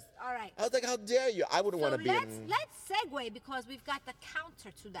pissed. All right. I was like, how dare you? I wouldn't want to be in. Let's segue because we've got the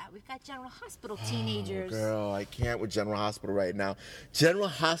counter to that. We've got General Hospital teenagers. Oh, girl, I can't with General Hospital right now. General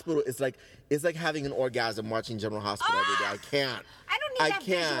Hospital is like having an orgasm watching General Hospital every day. I can't. I don't need that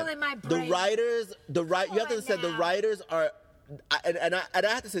visual in my brain. You have to say the writers are. And I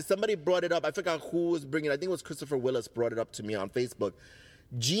have to say, somebody brought it up. I forgot who was bringing it. I think it was Christopher Willis brought it up to me on Facebook.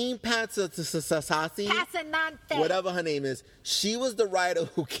 Jean Patsasasi, whatever her name is, she was the writer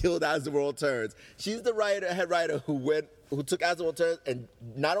who killed As the World Turns. She's the head writer who took As the World Turns and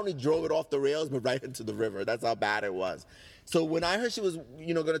not only drove it off the rails, but right into the river. That's how bad it was. So when I heard she was,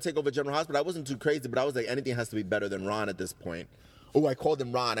 going to take over General Hospital, I wasn't too crazy, but I was like, anything has to be better than Ron at this point. Oh, I called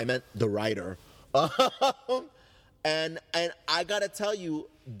him Ron. I meant the writer. And I gotta tell you,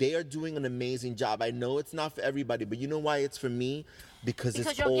 they are doing an amazing job. I know it's not for everybody, but you know why it's for me? Because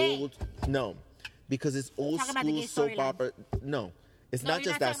it's old. Gay. No, because it's old school soap opera. No, it's not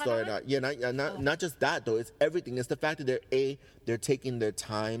just that story. Not just that though. It's everything. It's the fact that they're taking their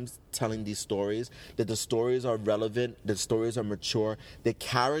times telling these stories. That the stories are relevant. The stories are mature. The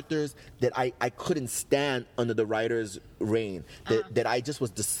characters that I couldn't stand under the writer's reign. That I just was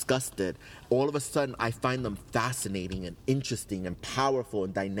disgusted. All of a sudden, I find them fascinating and interesting and powerful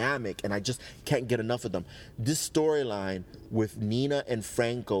and dynamic, and I just can't get enough of them. This storyline with Nina and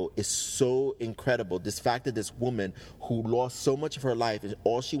Franco is so incredible. This fact that this woman who lost so much of her life, and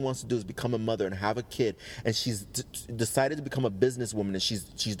all she wants to do is become a mother and have a kid, and she's decided to become a businesswoman, and she's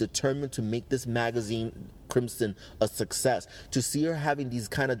determined to make this magazine Crimson a success. To see her having these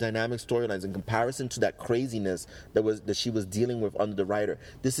kind of dynamic storylines in comparison to that craziness that she was dealing with under the writer,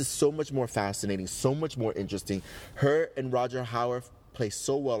 this is so much more fascinating, so much more interesting. Her and Roger Howard play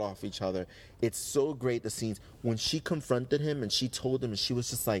so well off each other. It's so great, the scenes when she confronted him and she told him, and she was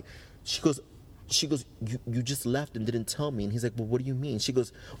just like, she goes, you just left and didn't tell me. And he's like, well, what do you mean? She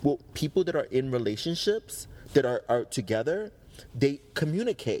goes, well, people that are in relationships that are together, they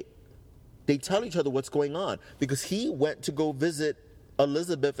communicate. They tell each other what's going on, because he went to go visit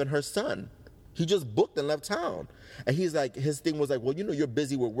Elizabeth and her son. He just booked and left town. And he's like, his thing was like, well, you're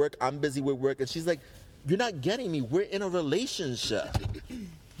busy with work. I'm busy with work. And she's like, you're not getting me. We're in a relationship.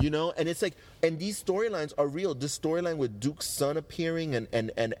 And it's like, and these storylines are real. This storyline with Duke's son appearing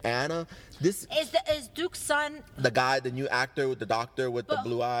and Anna. This is Duke's son the guy, the new actor with the doctor with the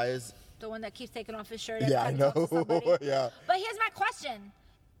blue eyes. The one that keeps taking off his shirt. Yeah, I know. Yeah. But here's my question.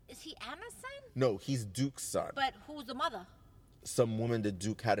 Is he Anna's son? No, he's Duke's son. But who's the mother? Some woman that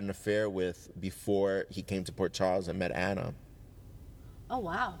Duke had an affair with before he came to Port Charles and met Anna. Oh,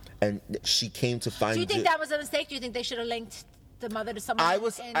 wow. And she came to find... Do you think that was a mistake? Do you think they should have linked the mother to someone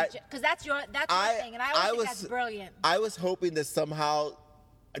else? Because that's your thing, and I always think that's brilliant. I was hoping that somehow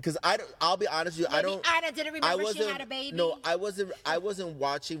because I'll be honest with you, Maybe Anna didn't remember she had a baby. No, I wasn't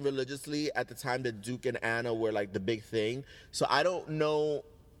watching religiously at the time that Duke and Anna were like the big thing. So I don't know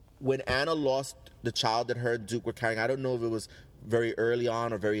when Anna lost the child that her and Duke were carrying. I don't know if it was very early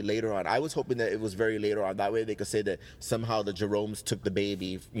on or very later on. I was hoping that it was very later on. That way they could say that somehow the Jeromes took the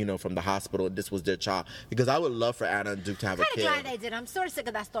baby, from the hospital and this was their child. Because I would love for Anna and Duke to have a kid. I'm kind of glad they did. I'm sort of sick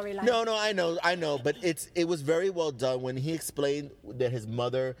of that storyline. No, I know. But it was very well done when he explained that his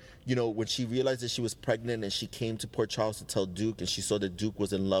mother, when she realized that she was pregnant and she came to Port Charles to tell Duke and she saw that Duke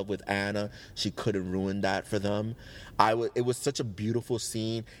was in love with Anna, she couldn't ruin that for them. It was such a beautiful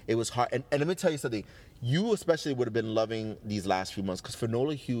scene. It was hard. And let me tell you something. You especially would have been loving these last few months because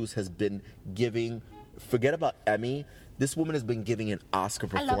Finola Hughes has been giving, forget about Emmy, this woman has been giving an Oscar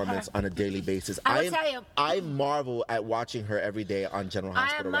performance on a daily basis. I will tell you. I marvel at watching her every day on General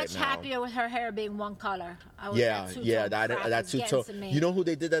Hospital right now. I am much happier with her hair being one color. That two-tone. You know who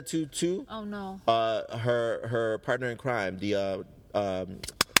they did that to too? Oh, no. Her partner in crime, the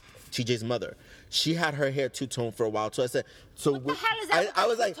TJ's mother. She had her hair two-tone for a while. So I said, what the hell is that? I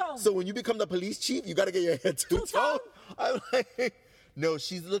was like, so when you become the police chief, you got to get your hair two-tone? I'm like, no,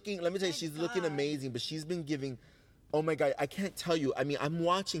 she's looking, let me tell you, she's looking amazing, but she's been giving, oh my God, I can't tell you. I mean, I'm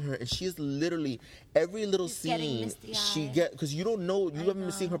watching her and she is literally, every little scene she because you don't know, you haven't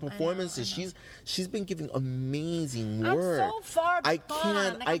been seeing her performances. She's been giving amazing work. I'm so far I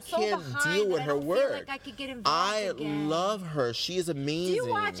can't deal with her work. Like I could get involved I love her. She is amazing. Do you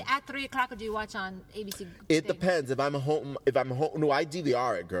watch at 3 o'clock or do you watch on ABC? It depends. If I'm home, no, I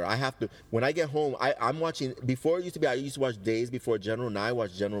DVR it, girl. I have to. When I get home, I'm watching. Before it used to be, I used to watch Days before General. Now I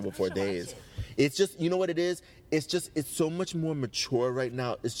watch General before Days. It's just, you know what it is? It's so much more mature right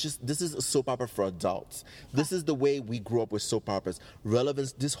now. This is a soap opera for adults. This is the way we grew up with soap operas.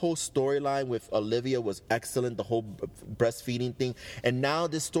 Relevance, this whole storyline with Olivia was excellent, the whole breastfeeding thing. And now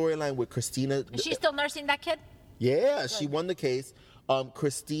this storyline with Christina. Is she still nursing that kid? Yeah, she won the case.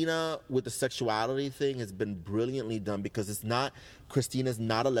 Christina with the sexuality thing has been brilliantly done because Christina's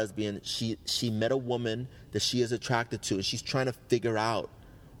not a lesbian. She met a woman that she is attracted to and she's trying to figure out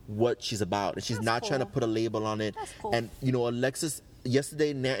what she's about, and she's not trying to put a label on it. That's cool. And Alexis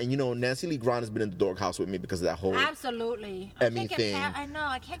yesterday, Nancy Lee Grahn has been in the doghouse with me because of that whole Emmy thing. I know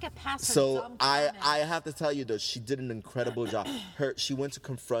I can't get past her. So I have to tell you though, she did an incredible job. She went to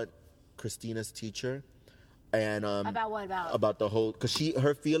confront Christina's teacher, and about what about the whole because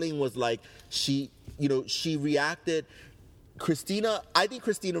her feeling was like she reacted. I think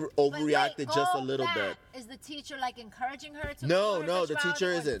Christina overreacted just a little bit. Is the teacher encouraging her to? No, the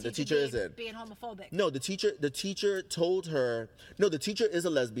teacher isn't. The teacher isn't being homophobic. No, the teacher told her. No, the teacher is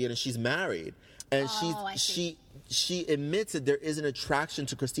a lesbian and she's married, and she admits that there is an attraction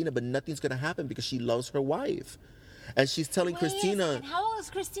to Christina, but nothing's gonna happen because she loves her wife, and she's telling Christina. How old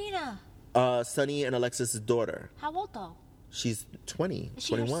is Christina? Sunny and Alexis' daughter. How old though? She's 20. Is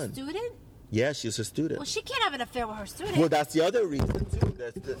she 21. Her student? Yeah, she's a student. Well, she can't have an affair with her student. Well, that's the other reason too.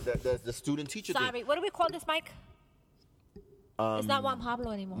 There's the student-teacher thing. Sorry, what do we call this, Mike? It's not Juan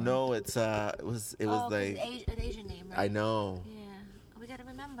Pablo anymore. No, it was like an Asian name, right? I know. Yeah, we gotta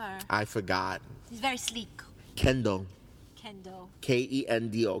remember. I forgot. He's very sleek. Kendo. Kendo.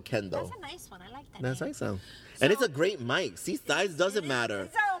 Kendo. That's a nice one. I like that. That's nice sound. And it's a great mic. See, size doesn't matter.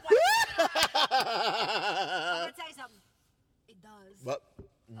 I'm gonna tell you something. It does. But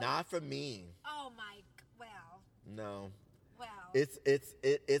not for me. Oh my. Well. No. Well.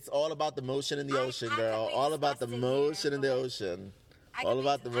 It's all about the motion in the ocean, girl. All about the motion in the ocean. All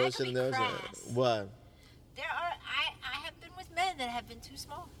about the motion in the ocean. What? I have been with men that have been too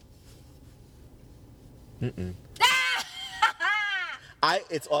small.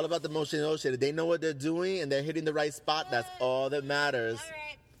 It's all about the motion in the ocean. If they know what they're doing and they're hitting the right spot, that's all that matters. All right.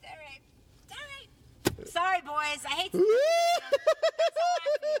 Sorry, boys. I hate to that's how I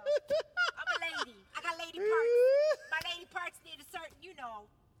feel. I'm a lady. I got lady parts. My lady parts need a certain, Oh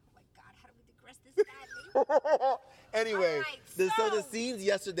my God, how do we digress this badly? Anyway, right, so the scenes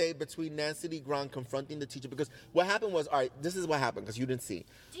yesterday between Nancy Lee Grahn confronting the teacher, because what happened was, all right, this is what happened, because you didn't see.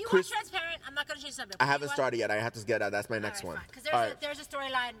 Do you watch Transparent? I'm not going to change subject. I haven't started yet. I have to get out. That's my next one. Because there's a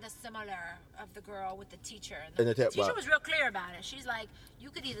storyline that's similar of the girl with the teacher. And the teacher was real clear about it. She's like, you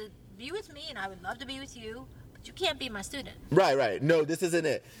could either be with me, and I would love to be with you, but you can't be my student. Right. No, this isn't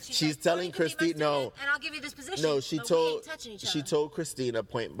it. She's telling Christine, no. And I'll give you this position. No, she told Christina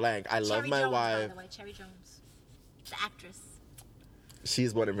point blank, I love my wife. By the way, Cherry Jones, the actress.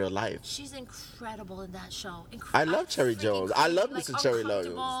 She's one in real life. She's incredible in that show. I love Cherry Jones. I love Mr. Cherry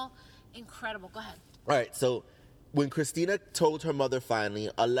Jones. Incredible. Go ahead. All right, so when Christina told her mother finally,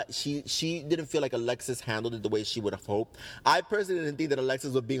 she didn't feel like Alexis handled it the way she would have hoped. I personally didn't think that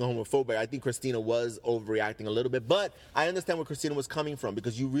Alexis was being homophobic. I think Christina was overreacting a little bit, but I understand where Christina was coming from,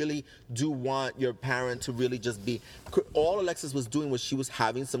 because you really do want your parent to really just be. All Alexis was doing was she was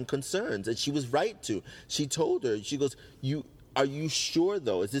having some concerns, and she was right to. She told her, she goes, Are you sure,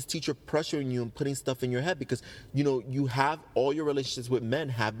 though? Is this teacher pressuring you and putting stuff in your head? Because, you have all your relationships with men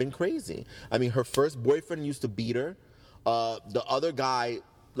have been crazy. I mean, her first boyfriend used to beat her. The other guy,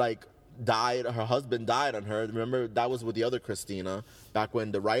 died. Her husband died on her. Remember, that was with the other Christina, back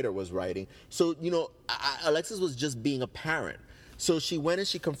when the writer was writing. So, Alexis was just being a parent. So she went and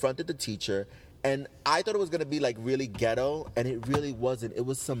she confronted the teacher. And I thought it was going to be, really ghetto. And it really wasn't. It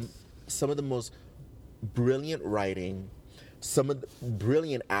was some of the most brilliant writing, some of the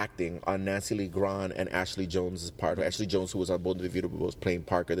brilliant acting on Nancy Lee Grahn and Ashley Jones' part. Ashley Jones, who was on Bold and the Beautiful, was playing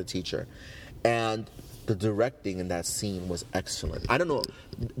Parker, the teacher. And the directing in that scene was excellent. I don't know,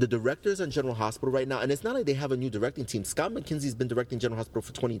 the directors on General Hospital right now, and it's not like they have a new directing team. Scott McKinsey's been directing General Hospital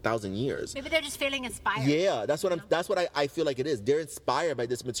for 20,000 years. Maybe they're just feeling inspired. Yeah, that's what I feel like it is. They're inspired by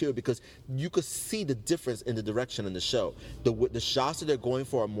this material because you could see the difference in the direction in the show. The shots that they're going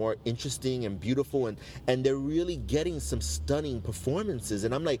for are more interesting and beautiful, and they're really getting some stunning performances.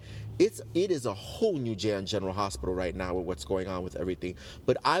 And I'm like, it is a whole new day on General Hospital right now with what's going on with everything.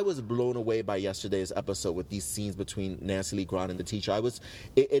 But I was blown away by yesterday's episode with these scenes between Nancy Lee Grahn and the teacher.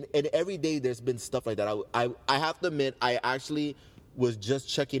 And every day there's been stuff like that. I have to admit, I actually was just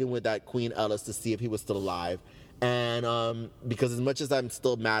checking in with that Queen Ellis to see if he was still alive. And because as much as I'm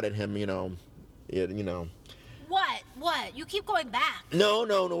still mad at him, What? You keep going back. No.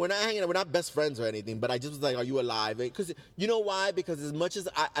 We're not hanging out. We're not best friends or anything. But I just was like, "Are you alive?" Because you know why? Because as much as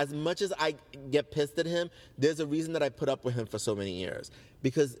I get pissed at him, there's a reason that I put up with him for so many years.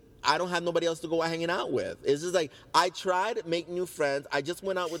 Because I don't have nobody else to go out hanging out with. It's just like I tried to make new friends. I just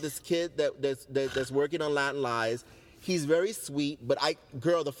went out with this kid that's working on Latin Lies. He's very sweet, but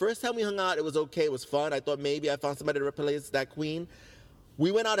the first time we hung out, it was okay. It was fun. I thought maybe I found somebody to replace that queen. We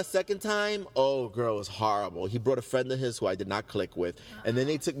went out a second time. Oh, girl, it was horrible. He brought a friend of his who I did not click with. And then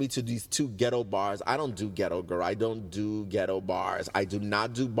they took me to these two ghetto bars. I don't do ghetto, girl. I don't do ghetto bars. I do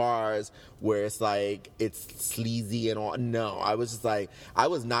not do bars where it's like, it's sleazy and all. No, I was just like, I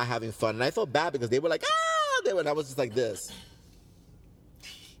was not having fun. And I felt bad because they were like, and I was just like this.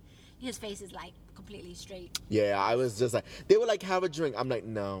 His face is like completely straight. Yeah, I was just like, they were like, have a drink. I'm like,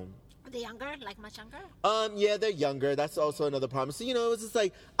 no. Are they younger? Like much younger? Yeah, they're younger. That's also another problem. So, it was just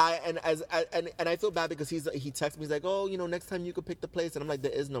like, and I feel bad because he texts me, he's like, oh, next time you could pick the place. And I'm like,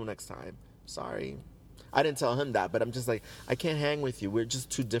 there is no next time. Sorry. I didn't tell him that, but I'm just like, I can't hang with you. We're just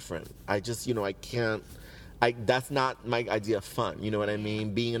too different. I just, I can't. That's not my idea of fun. You know what I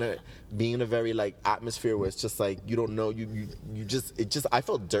mean? Being in a very atmosphere where it's just like, you don't know, I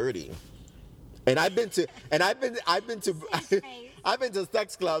felt dirty. And I've been to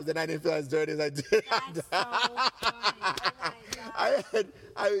sex clubs and I didn't feel as dirty as I did. That's so funny. Oh my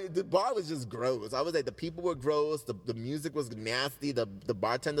God. The bar was just gross. I was like, the people were gross. The music was nasty. The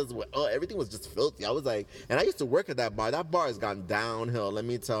bartenders were, everything was just filthy. I was like, and I used to work at that bar. That bar has gone downhill. Let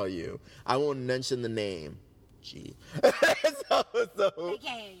me tell you. I won't mention the name. Gee. They can't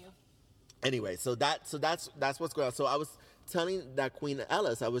hear you. Anyway, so that's what's going on. So I was telling that Queen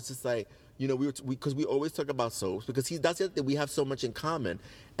Ellis, I was just like, because we always talk about soaps, because that's the other thing, we have so much in common.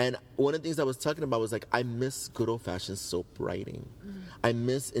 And one of the things I was talking about was like, I miss good old-fashioned soap writing. Mm-hmm. I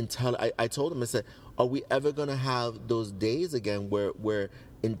miss I told him, I said, are we ever going to have those days again where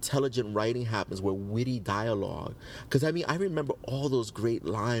intelligent writing happens, where witty dialogue? Because I remember all those great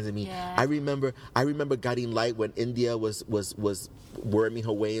lines. Yeah. I remember Guiding Light when India was worming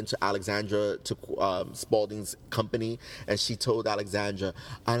her way into Alexandra, to Spalding's company, and she told Alexandra,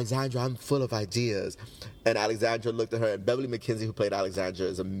 I'm full of ideas. And Alexandra looked at her, and Beverly McKinsey, who played Alexandra,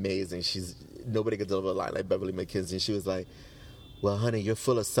 is amazing. Nobody could deliver a line like Beverly McKinsey. She was like, well, honey, you're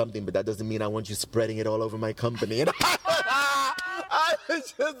full of something, but that doesn't mean I want you spreading it all over my company. And I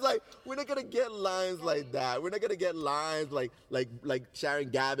was just like, we're not gonna get lines like that. We're not gonna get lines like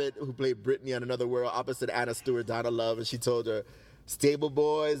Sharon Gabbett, who played Brittany on Another World, opposite Anna Stewart, Donna Love, and she told her, stable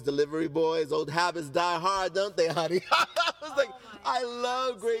boys, delivery boys, old habits die hard, don't they, honey? I was like, I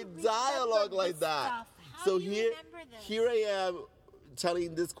love great dialogue like that. So here I am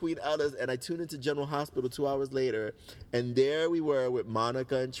telling this Queen Ellis, and I tuned into General Hospital 2 hours later, and there we were with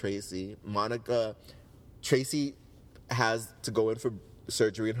Monica and Tracy. Tracy has to go in for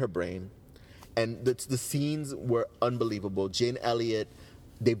surgery in her brain, and the scenes were unbelievable. Jane Elliott,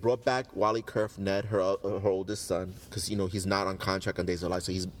 they brought back Wally Kerf, Ned, her oldest son, because he's not on contract on Days of Life,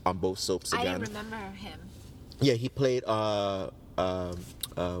 so he's on both soaps again. I didn't remember him. Yeah, he played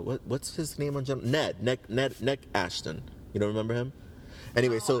what's his name on Jump? Ned Ashton. You don't remember him?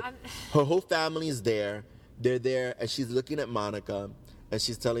 Anyway, her whole family is there. They're there, and she's looking at Monica, and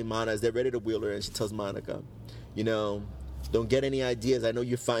she's telling Monica, as they're ready to wheel her, and she tells Monica, you know, don't get any ideas. I know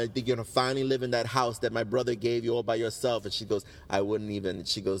you think you're going to finally live in that house that my brother gave you all by yourself. And she goes, I wouldn't even.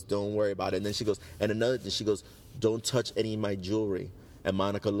 She goes, don't worry about it. And then she goes, and another thing, she goes, don't touch any of my jewelry. And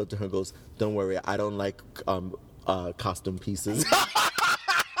Monica looked at her and goes, don't worry, I don't like costume pieces.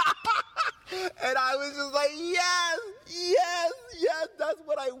 And I was just like, yes, that's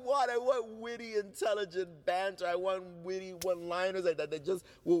what I want. I want witty, intelligent banter. I want witty one-liners like that.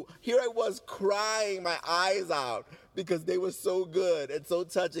 Here I was crying my eyes out because they were so good and so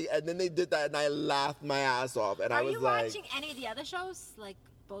touching. And then they did that, and I laughed my ass off. And I was like, are you watching any of the other shows, like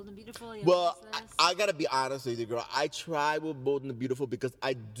Bold and Beautiful? Well, I got to be honest with you, girl. I try with Bold and the Beautiful because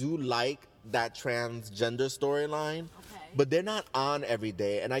I do like that transgender storyline. But they're not on every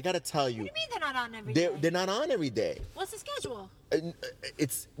day, and I gotta tell you. What do you mean they're not on every day? They're not on every day. What's the schedule?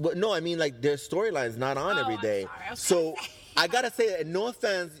 No, I mean like their storyline's not on every day. I'm sorry. So I gotta say, and no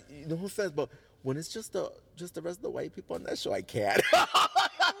offense, but when it's just the rest of the white people on that show, I can't.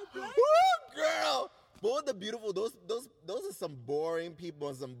 Woo, girl, Bold and Beautiful. Those are some boring people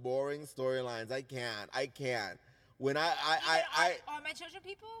and some boring storylines. I can't. When Are My Children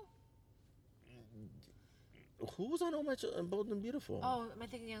people? Who was on Bold and Beautiful? Oh, am I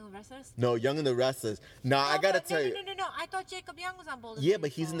thinking Young and the Restless? No, Young and the Restless. Nah, I gotta tell you. No. I thought Jacob Young was on Bold and Beautiful. Yeah, but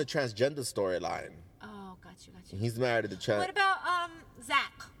he's in the transgender storyline. Oh, got you. He's married to the trans. What about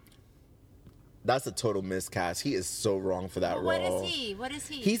Zach? That's a total miscast. He is so wrong for that role. What is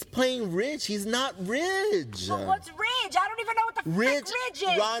he? He's playing Ridge. He's not Ridge. But what's Ridge? I don't even know what the frick Ridge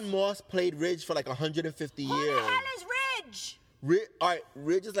is. Ron Moss played Ridge for like 150 years. Who the hell is Ridge? All right,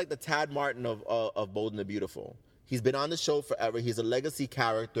 Ridge is like the Tad Martin of Bold and the Beautiful. He's been on the show forever. He's a legacy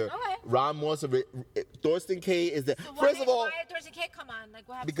character. Okay. Ron Moss, Thorsten Kaye is the. So first of all, why did Thorsten Kaye come on? Like,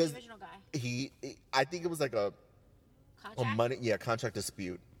 what happened to the original guy? I think it was like a contract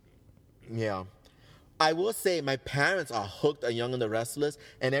dispute. Yeah. I will say my parents are hooked on Young and the Restless,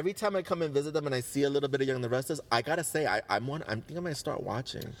 and every time I come and visit them and I see a little bit of Young and the Restless, I gotta say I think I might start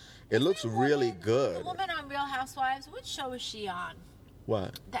watching. It looks really good. The woman on Real Housewives, which show is she on?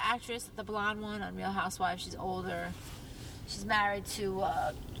 What? The actress, the blonde one on Real Housewives. She's older. She's married to.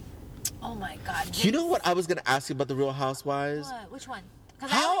 Oh my God. You know what I was gonna ask you about the Real Housewives? What? Which one?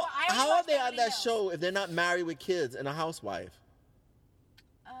 How are they on that show if they're not married with kids and a housewife?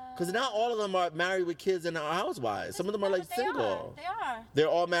 Because not all of them are married with kids and are housewives. Some of them are like single. They are. They're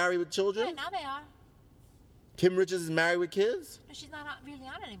all married with children? Yeah, now they are. Kim Richards is married with kids? No, she's not really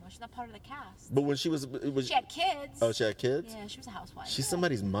on anymore. She's not part of the cast. But when she was... She had kids. Oh, she had kids? Yeah, she was a housewife. She's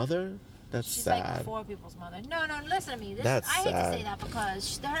somebody's mother? That's She's sad. She's like 4 people's mother. No, listen to me. That's I hate sad. to say that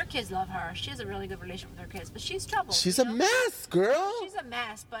because her kids love her. She has a really good relationship with her kids, but she's troubled. She's a mess, girl. She's a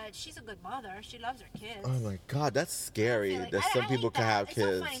mess, but she's a good mother. She loves her kids. Oh, my God. That's scary that some people can have kids.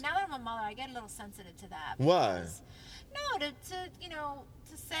 It's so funny. Now that I'm a mother, I get a little sensitive to that. Why? No, to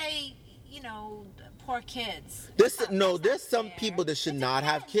say, poor kids. There's some people that should not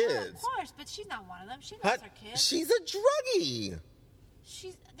have kids. Of course, but she's not one of them. She loves her kids. She's a druggie.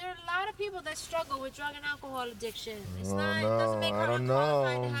 There are a lot of people that struggle with drug and alcohol addiction. It doesn't make her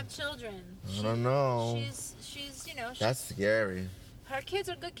unqualified to have children. I don't know. She's that's scary. Her kids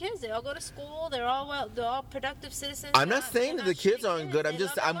are good kids. They all go to school. They're all productive citizens. I'm not saying that the kids aren't good.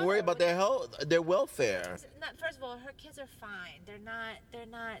 I'm worried about their health, their welfare. First of all, her kids are fine.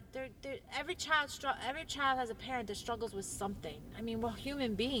 Every child has a parent that struggles with something. I mean, we're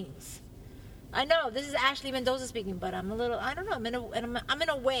human beings. I know this is Ashley Mendoza speaking, but I'm a little. I don't know. I'm in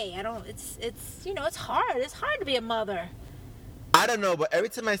a way. I don't. It's hard. It's hard to be a mother. I don't know, but every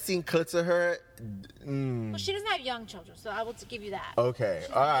time I've seen clips of her, well, she doesn't have young children, so I will give you that. Okay,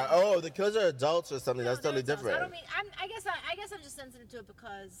 all right. Oh, the kids are adults or something. No, that's totally adults. different. I don't mean. I guess I'm just sensitive to it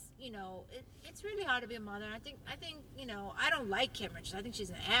because it's really hard to be a mother. I think I don't like Kim Richards. I think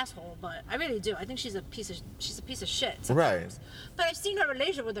she's an asshole, but I really do. I think she's a piece of shit sometimes. Right. But I've seen her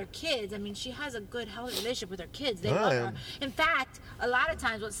relationship with her kids. I mean, she has a good, healthy relationship with her kids. They love her. In fact, a lot of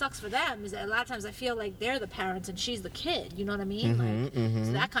times what sucks for them is that a lot of times I feel like they're the parents and she's the kid. You know what I mean?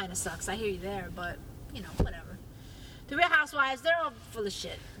 So that kind of sucks. I hear you there, but whatever. The Real Housewives, they're all full of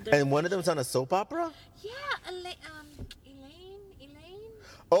shit. And one of them's on a soap opera? Yeah, Elaine.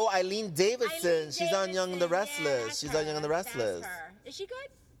 Oh, Eileen Davidson. She's on Young and the Restless. She's on Young and the Restless. Is she good?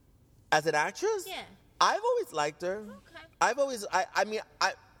 As an actress? Yeah. I've always liked her. Okay. I've always,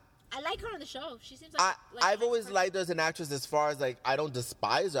 I like her on the show. She seems like I've always liked her as an actress. As far as like, I don't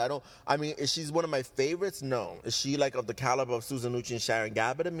despise her. I mean, is she's one of my favorites? No. Is she like of the caliber of Susan Lucci and Sharon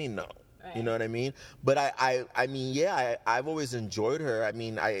Gabbard? I mean, no. Right. You know what I mean? But I mean, yeah, I've always enjoyed her. I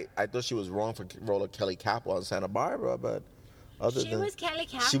mean, I thought she was wrong for role of Kelly Capwell on Santa Barbara, but she was Kelly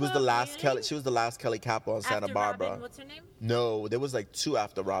Capwell. She was the last Kelly. She was the last Kelly Capwell on Santa Barbara. Robin, what's her name? No, there was like 2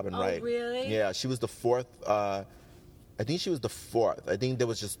 after Robin, right? Oh, really? Yeah, she was the 4th. I think she was the 4th. I think there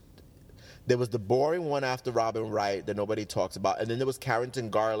was the boring one after Robin Wright that nobody talks about, and then there was Carrington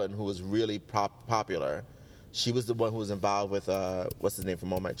Garland, who was really popular. She was the one who was involved with what's his name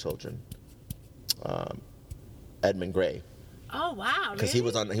from All My Children, Edmund Gray. Oh wow! Because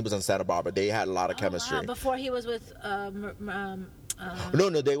really? he was on Santa Barbara. They had a lot of chemistry. Wow. Before he was with. No,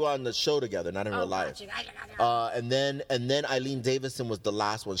 they were on the show together, not in real life. And then Eileen Davidson was the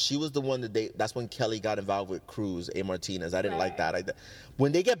last one. She was the one that's when Kelly got involved with Cruz, A. Martinez. I didn't like that.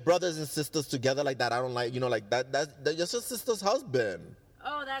 When they get brothers and sisters together like that, I don't like, like that's your sister's husband.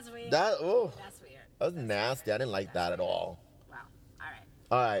 Oh, that's weird. That's weird. That's nasty. I didn't like that at all. Wow.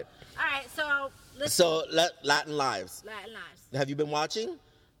 All right. So Latin Lives. Latin Lives. Have you been watching?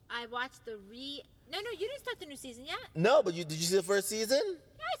 I watched No, you didn't start the new season yet. No, but did you see the first season? Yeah,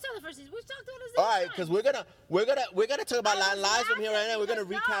 I saw the first season. We talked about it. All right, because we're gonna talk about Latin Lives from here right now. We're gonna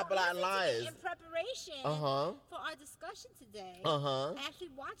recap Latin Lives in preparation for our discussion today. I actually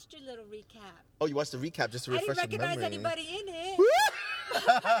watched your little recap. Oh, you watched the recap just to refresh your memory. I didn't recognize anybody in it.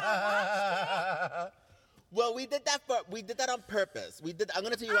 Well, we did that on purpose. I'm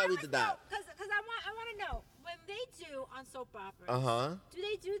gonna tell you why we did that. Because I want to know. When they do on soap operas, do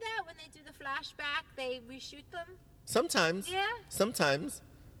they do that when they do the flashback? They reshoot them? Sometimes. Yeah? Sometimes.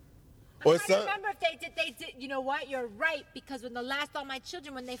 I remember if they did, you know what? You're right, because when the last All My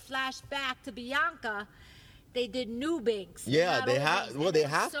Children, when they flashed back to Bianca, they did new Binks. Yeah, they have. Well, they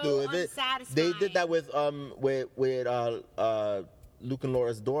have to. They did that with Luke and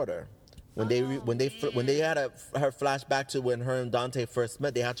Laura's daughter. When they had her flashback to when her and Dante first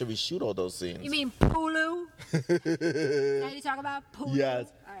met, they had to reshoot all those scenes. You mean Pulu? Now you talk about Pulu? Yes.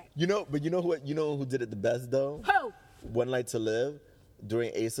 All right. You know who did it the best though? Who? One Light to Live,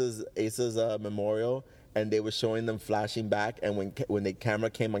 during Ace's memorial, and they were showing them flashing back, and when the camera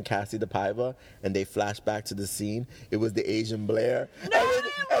came on Cassie DePaiva and they flashed back to the scene, it was the Asian Blair. No, and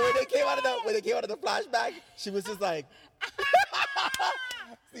when they came out of the flashback, she was just like.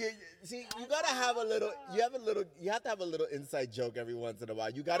 See, you gotta have a little. You have to have a little inside joke every once in a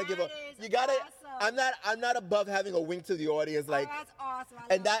while. You gotta awesome. I'm not above having a wink to the audience, like. Oh, that's awesome.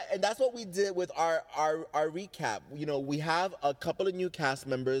 And that's what we did with our recap. We have a couple of new cast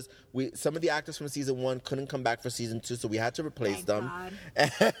members. Some of the actors from season 1 couldn't come back for season 2, so we had to replace them.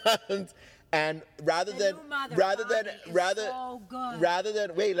 And rather than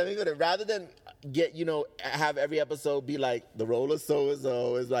get have every episode be like the role of so and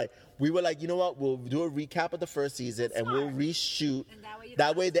so, is like we were like, you know what, we'll do a recap of the first season and we'll reshoot.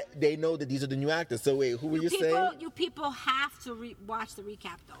 That way they know that these are the new actors. So wait, who were you saying? You people have to watch the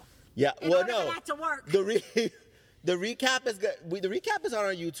recap though. Yeah, in order for that to work. The recap is good. The recap is on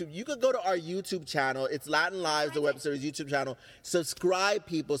our YouTube. You could go to our YouTube channel. It's Latin Lives, the web series YouTube channel. Subscribe,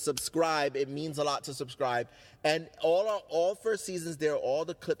 people. Subscribe. It means a lot to subscribe. And all first seasons there. All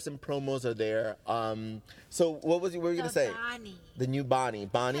the clips and promos are there. So what were you going to say? Bonnie. The new Bonnie. Yeah.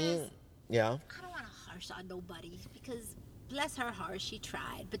 I don't want to harsh on nobody because bless her heart, she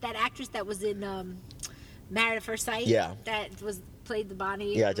tried. But that actress that was in Married at First Sight. Yeah. That played the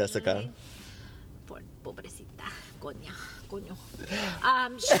Bonnie. Yeah, Jessica. Pobrecita, coño.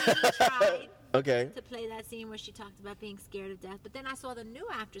 She tried to play that scene where she talked about being scared of death, but then I saw the new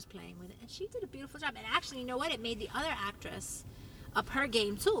actress playing with it, and she did a beautiful job. And actually, you know what? It made the other actress up her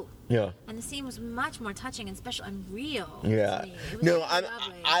game too. Yeah. And the scene was much more touching and special and real. Yeah. No,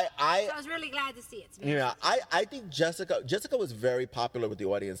 I was really glad to see it. Yeah, I think Jessica was very popular with the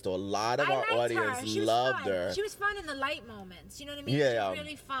audience though. A lot of our audience loved her. She was fun in the light moments. You know what I mean? Yeah. She was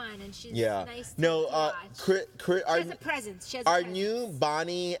really fun and she's nice to watch. She has a presence. Our new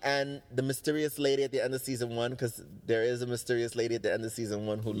Bonnie and the mysterious lady at the end of season 1, because there is a mysterious lady at the end of season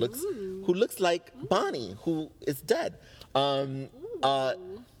 1 who looks like Bonnie, who is dead.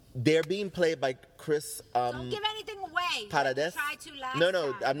 They're being played by Chris. Don't give anything away. Paredes. Try to last No,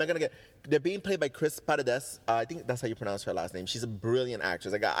 time. I'm not gonna get. they're being played by Chris Paredes. I think that's how you pronounce her last name. She's a brilliant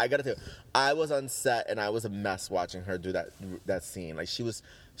actress. I gotta tell you, I was on set and I was a mess watching her do that scene. Like, she was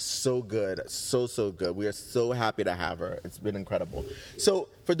so good, so good. We are so happy to have her. It's been incredible. So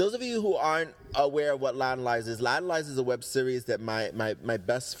for those of you who aren't aware of what Latin Lies is a web series that my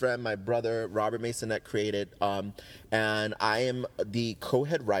best friend, my brother Robert Masonette created, and I am the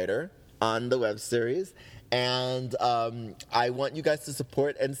co-head writer on the web series. And I want you guys to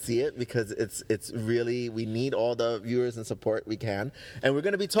support and see it because it's really, we need all the viewers and support we can. And we're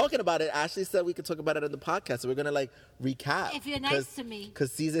going to be talking about it. Ashley said we could talk about it on the podcast. So we're going to like recap. If you're nice to me.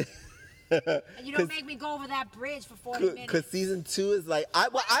 Because season... and you don't make me go over that bridge for 40 minutes. Because season 2 is like, I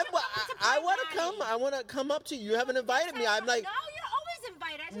want to come up to you. You haven't invited me. I'm like... No, you're always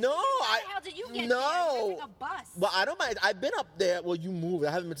invited. How the hell did you get no. there? Take a bus. Well, I don't mind. I've been up there. Well, you moved.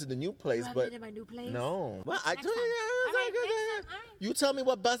 I haven't been to the new place. You but haven't been to my new place? No. Well, Next time. All right. You tell me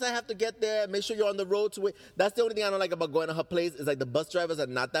what bus I have to get there. Make sure you're on the road to it. That's the only thing I don't like about going to her place is like the bus drivers are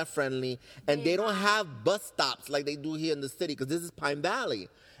not that friendly. And they don't have bus stops like they do here in the city because this is Pine Valley.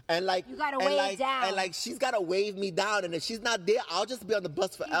 And like you gotta wave down. And like she's gotta wave me down, and if she's not there, I'll just be on the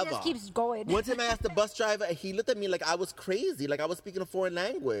bus forever. He just keeps going. One time I asked the bus driver, and he looked at me like I was crazy, like I was speaking a foreign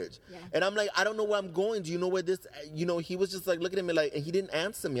language. Yeah. And I'm like, I don't know where I'm going. Do you know where this? You know, he was just like looking at me like, and he didn't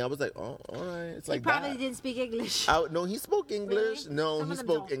answer me. I was like, oh, all right. It's like he probably didn't speak English. No, he spoke English. Really? No, he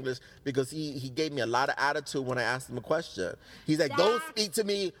spoke English because he gave me a lot of attitude when I asked him a question. He's like, don't speak to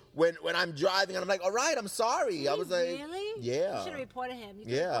me when I'm driving, and I'm like, all right, I'm sorry. I was like, really? Yeah. You should have reported him. You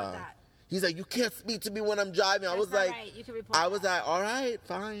can report that. He's like, you can't speak to me when I'm driving. That's I was like, right. You can report I was like, all right,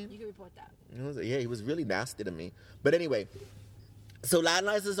 fine. You can report that. I was like, yeah, he was really nasty to me. But anyway, so Latin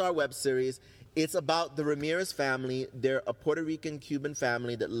Lies is our web series. It's about the Ramirez family. They're a Puerto Rican Cuban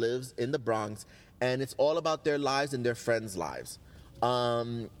family that lives in the Bronx, and it's all about their lives and their friends' lives.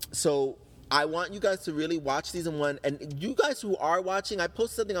 So I want you guys to really watch season 1. And you guys who are watching, I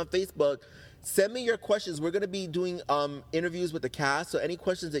posted something on Facebook. Send me your questions. We're going to be doing interviews with the cast. So any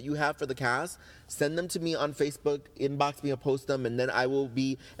questions that you have for the cast, send them to me on Facebook, inbox me or post them, and then we'll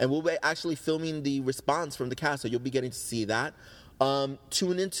be actually filming the response from the cast. So you'll be getting to see that.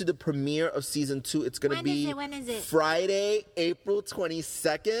 Tune into the premiere of season 2. It's going to be when is it? Friday, April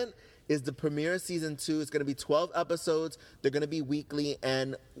 22nd is the premiere of season 2. It's going to be 12 episodes. They're going to be weekly,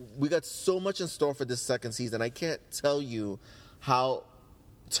 and we got so much in store for this second season. I can't tell you how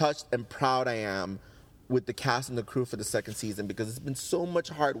touched and proud I am with the cast and the crew for the second season because it's been so much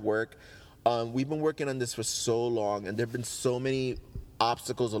hard work. We've been working on this for so long, and there have been so many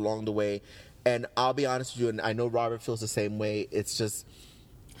obstacles along the way. And I'll be honest with you, and I know Robert feels the same way. It's just,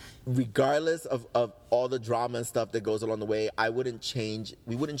 regardless of all the drama and stuff that goes along the way, we wouldn't change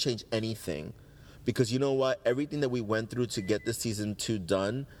anything. Because you know what? Everything that we went through to get this season 2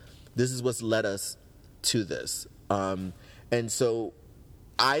 done, this is what's led us to this. And so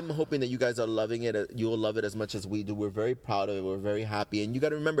I'm hoping that you guys are loving it. You will love it as much as we do. We're very proud of it. We're very happy. And you got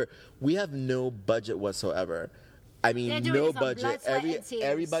to remember, we have no budget whatsoever. I mean, no budget.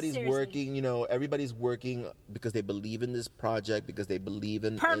 Everybody's working, everybody's working because they believe in this project, because they believe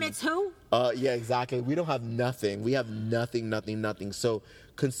in... Permits who? Yeah, exactly. We don't have nothing. We have nothing. So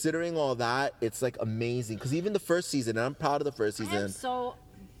considering all that, it's like amazing. Because even the first season, and I'm proud of the first season. I am so...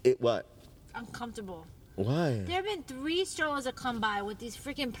 What? Uncomfortable. Why? There have been 3 strollers that come by with these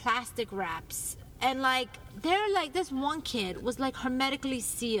freaking plastic wraps. And this one kid was like hermetically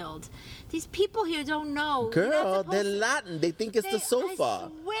sealed. These people here don't know. Girl, they're Latin. They think it's the sofa. I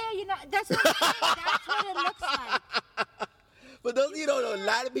swear, that's what I'm saying. That's what it looks like. For those of you who don't know,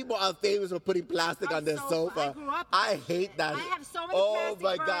 Latin people are famous for putting plastic on their sofa. I hate that. I have so many plastic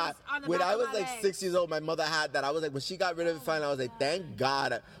my God. On the when back I was of my like legs. 6 years old, my mother had that. I was like, when she got rid of it finally, I was like, thank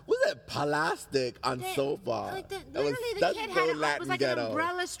God. What was that plastic on sofa? Literally, the kid had it was like an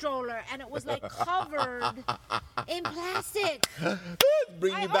umbrella stroller, and it was like covered in plastic.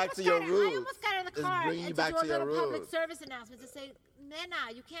 Bring you back to your roots. I almost got in the car bring you and back to do to a your little roots. public service announcement to say,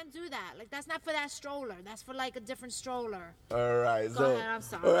 Nena, you can't do that. Like, that's not for that stroller. That's for like a different stroller. All right. Go ahead, I'm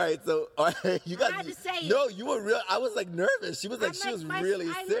sorry. All right. You guys. I had to say it. No, you were real. I was like nervous. She was like, she was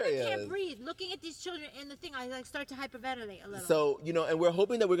really serious. I can't breathe. Looking at these children in the thing, I like start to hyperventilate a little. So, and we're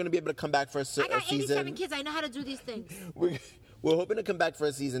hoping that we're going to be able to come back for a season. I got 87 kids. I know how to do these things. We're hoping to come back for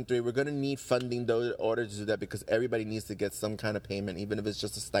a season 3. We're going to need funding though in order to do that because everybody needs to get some kind of payment, even if it's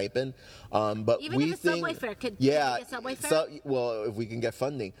just a stipend. But even if it's subway fare, can we get subway fare? Well, if we can get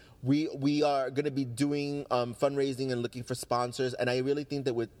funding, we are going to be doing fundraising and looking for sponsors. And I really think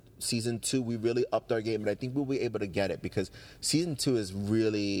that with season 2, we really upped our game, and I think we'll be able to get it because season 2 is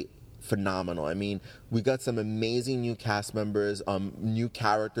really phenomenal. I mean, we got some amazing new cast members, new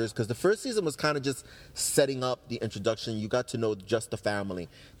characters, because the first season was kind of just setting up the introduction. You got to know just the family.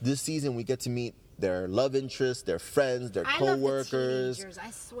 This season, we get to meet their love interests, their friends, their co-workers. I love the teenagers.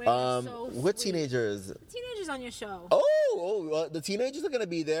 I swear, they're so what sweet. Teenagers? The teenagers on your show. The teenagers are gonna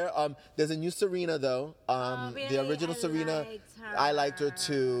be there. There's a new Serena though. Really? The original Serena, I liked her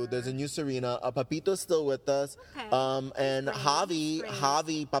too. There's a new Serena. Papito's still with us. Okay. And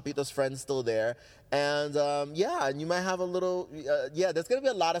Javi, Papito's friend's still there. And and you might have a little, there's going to be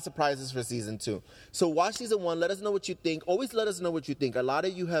a lot of surprises for season 2. So watch season 1. Let us know what you think. Always let us know what you think. A lot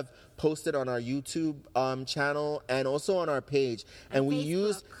of you have posted on our YouTube channel and also on our page. And we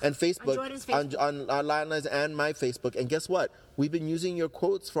use, and Facebook, on our Latinized and my Facebook. And guess what? We've been using your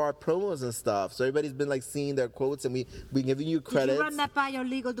quotes for our promos and stuff. So everybody's been like seeing their quotes and we've giving you credits. Did you run that by your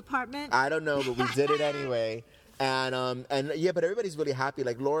legal department? I don't know, but we did it anyway. And but everybody's really happy.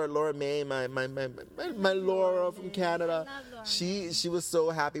 Like Laura May, my Laura from Canada, she was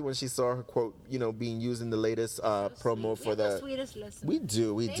so happy when she saw her quote, being used in the latest promo for the sweetest listeners. We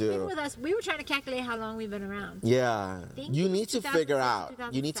do. They've been with us. We were trying to calculate how long we've been around. Yeah, you need to figure out.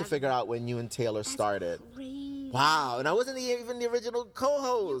 You need to figure out when you and Taylor started. Crazy. Wow, and I wasn't even the original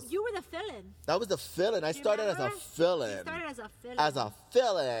co-host. You were the fill-in. That was the fill-in. I started as a fill-in. You started as a fill-in. As a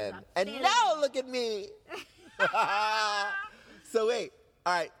fill-in, and now look at me. So wait,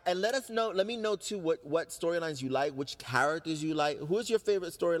 all right, and let me know too what storylines you like, which characters you like. Who's your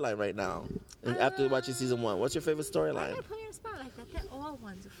favorite storyline right now? After watching season 1, what's your favorite storyline? I'm not putting you in a spot like that. They're all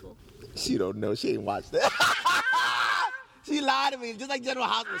wonderful. She don't know. She ain't watched that. She lied to me, just like General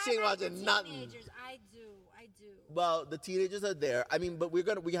Hospital. She ain't watching nothing. I do. Well, the teenagers are there. I mean, but we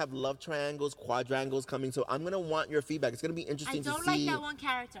have love triangles, quadrangles coming, so I'm gonna want your feedback. It's gonna be interesting to see. I don't like that one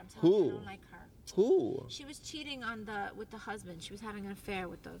character. I'm telling you, I don't like her. Who? She was cheating with the husband. She was having an affair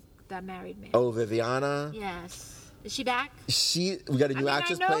with that married man. Oh, Viviana? Yes. Is she back? We got a new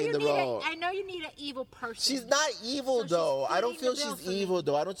actress playing the role. I know you need an evil person. She's not evil though. I don't feel she's evil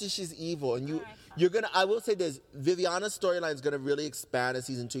though. I don't think she's evil. And I will say this, Viviana's storyline is gonna really expand in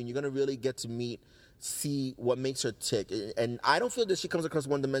season 2, and you're gonna really get to see what makes her tick. And I don't feel that she comes across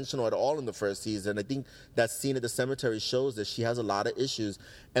one-dimensional at all in the first season. I think that scene at the cemetery shows that she has a lot of issues.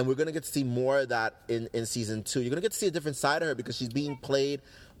 And we're going to get to see more of that in season 2. You're going to get to see a different side of her because she's being played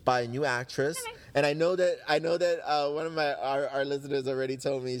by a new actress. And I know that one of our listeners already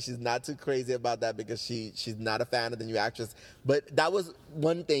told me she's not too crazy about that because she's not a fan of the new actress. But that was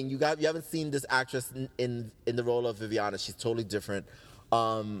one thing. You haven't seen this actress in the role of Viviana. She's totally different.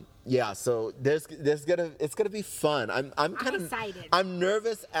 So it's gonna be fun. I'm excited. I'm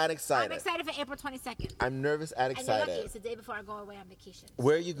nervous and excited. I'm excited for April 22nd. I'm nervous and excited. And you're lucky, it's the day before I go away on vacation.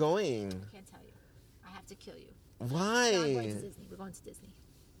 Where are you going? I can't tell you. I have to kill you. Why? No, I'm going to Disney. We're going to Disney.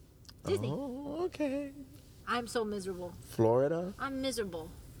 Disney. Oh, okay. I'm so miserable. Florida? I'm miserable.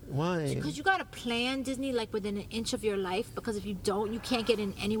 Why? Because you gotta plan Disney like within an inch of your life. Because if you don't, you can't get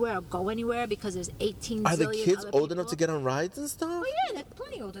in anywhere or go anywhere because there's 18 Are the kids old people. enough to get on rides and stuff? Oh yeah, they're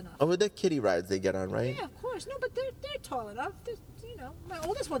plenty old enough. Oh, they're kiddie rides they get on, right? Yeah, of course. No, but they're tall enough. My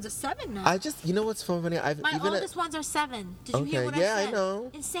oldest one's a 7 now. What's so funny? My oldest ones are 7. Did you hear what I said? Yeah, I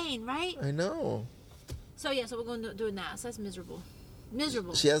know. Insane, right? I know. So we're going to do it now. So that's miserable.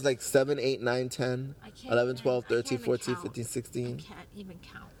 Miserable. She has like 7, 8, 9, 10, 11, 12, 13, 14, 15, 16. I can't even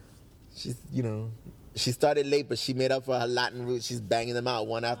count. She's, she started late, but she made up for her Latin roots. She's banging them out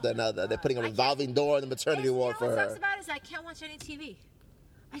one after another. They're putting a revolving door in the maternity ward for her. What sucks about it is I can't watch any TV.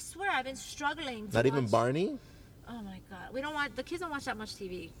 I swear, I've been struggling to Not even Barney? Oh my God. The kids don't watch that much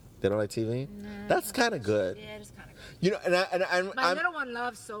TV. They don't like TV? Nah, that's kind of good. Yeah, it is kind of good. My little one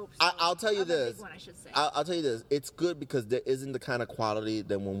loves soaps. So I'll tell you this. Big one, I should say. I'll tell you this. It's good because there isn't the kind of quality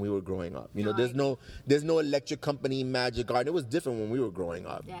than when we were growing up. There's no Electric Company, Magic Garden. It was different when we were growing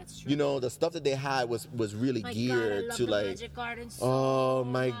up. That's true. The stuff that they had was really geared to the like. Magic Garden so oh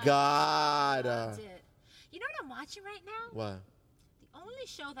my much. God. I loved it. You know what I'm watching right now? What? The only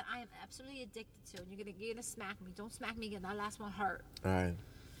show that I am absolutely addicted to, and you're gonna smack me. Don't smack me again. That last one hurt. All right.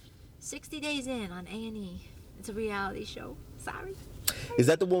 60 Days In on A&E. It's a reality show. Sorry. Is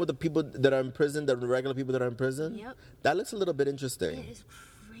that the one with the people that are in prison, the regular people that are in prison? Yep. That looks a little bit interesting. It is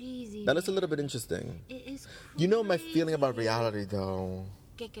crazy. That looks a little bit interesting. It is crazy. You know my feeling about reality, though?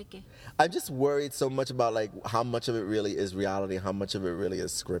 ¿Qué? I'm just worried so much about like how much of it really is reality, how much of it really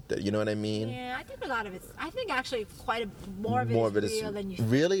is scripted. You know what I mean? Yeah, I think a lot of it. I think actually more of it is real than you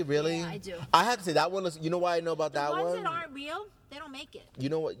think. Really? Yeah, I do. I have to say that one. You know why I know about that one? The ones that aren't real, they don't make it. You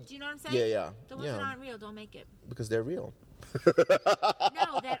know what? Do you know what I'm saying? Yeah. The ones that aren't real don't make it. Because they're real.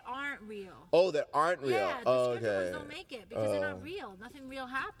 No, that aren't real. Oh, that aren't real. Yeah, the okay. scripted ones don't make it because they're not real. Nothing real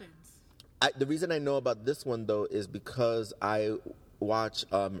happens. The reason I know about this one though is because I watch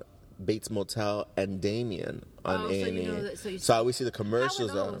Bates Motel and Damien on A&E. So I always see the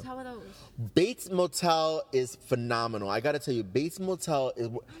commercials. How are those? Bates Motel is phenomenal. I gotta tell you, Bates Motel is.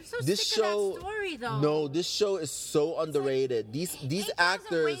 I'm so this sick show. of that story, though. No, this show is so underrated. These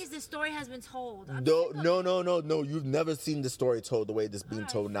actors. ways the story has been told. No. You've never seen the story told the way this being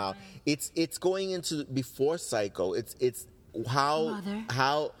told now. It's going into before Psycho. It's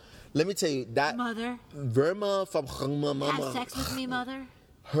how. Let me tell you that Mother. Verma from Have sex with me, Mother.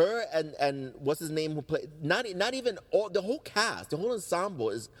 Her and what's his name who played not even all the whole cast, the whole ensemble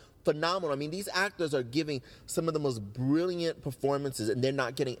is phenomenal. I mean, these actors are giving some of the most brilliant performances, and they're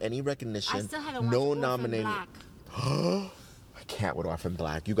not getting any recognition. I still haven't watched no Orphan nomination. Black. I can't with Orphan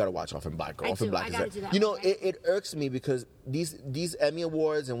Black. You got to watch Orphan Black. Orphan Black I gotta do that. You know, it irks me because these Emmy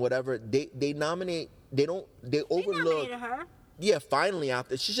Awards and whatever they nominate. They overlook. Nominated her. Yeah, finally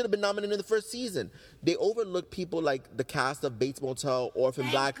after. She should have been nominated in the first season. They overlook people like the cast of Bates Motel,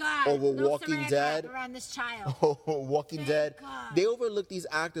 Orphan Black, over Walking Dead. Around this child. Walking Dead. God. They overlook these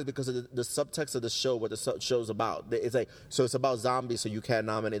actors because of the subtext of the show, what the show's about. It's like, so it's about zombies, so you can't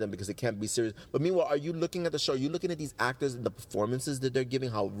nominate them because it can't be serious. But meanwhile, are you looking at the show? Are you looking at these actors and the performances that they're giving,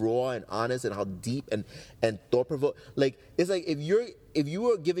 how raw and honest and how deep and thought-provoking? Like, it's like if you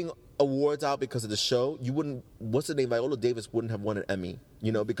were giving awards out because of the show, you wouldn't. What's the name? Viola Davis wouldn't have won an Emmy,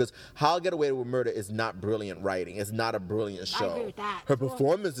 because How to Get Away with Murder is not brilliant writing. It's not a brilliant show. I agree with that. Her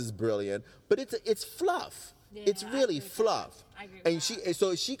performance is brilliant, but it's fluff. Yeah, it's really fluff. I agree with that.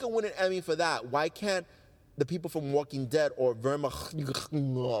 So if she can win an Emmy for that, why can't the people from Walking Dead or Verma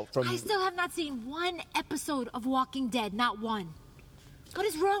from? I still have not seen one episode of Walking Dead. Not one. What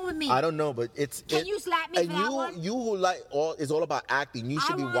is wrong with me? I don't know, but Can you slap me for that one? You who is all about acting. You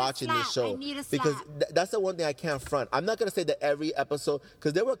should be watching this show. I need a slap. Because that's the one thing I can't front. I'm not gonna say that every episode,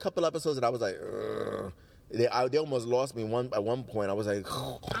 because there were a couple episodes that I was like, ugh. They almost lost me at one point. I was like,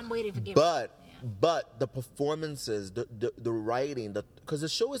 I'm waiting for Game But the performances, the writing, because the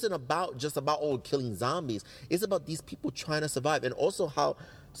show isn't just about killing zombies. It's about these people trying to survive, and also how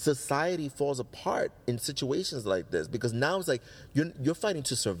society falls apart in situations like this. Because now it's like you're fighting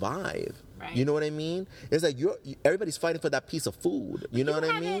to survive. Right. You know what I mean? It's like everybody's fighting for that piece of food. You know what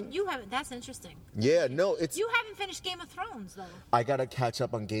I mean? You haven't. That's interesting. Yeah, no, it's. You haven't finished Game of Thrones though. I gotta catch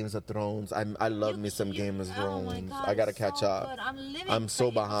up on Games of Thrones. I love me some Game of Thrones. Oh my God, I gotta catch up. Good. I'm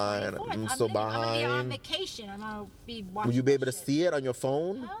so behind. I'm so behind. I'm gonna be on vacation. I'm gonna be watching. Will you be able to see it on your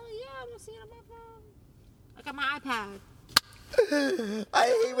phone? Oh yeah, I'm gonna see it on my phone. I got my iPad. I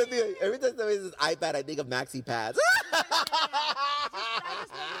hate when every time somebody says iPad, I think of maxi pads.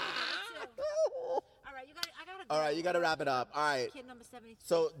 All right, you gotta wrap it up. All right. Kid number 72.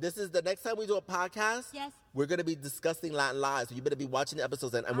 So this is the next time we do a podcast. Yes. We're gonna be discussing Latin lives. So you better be watching the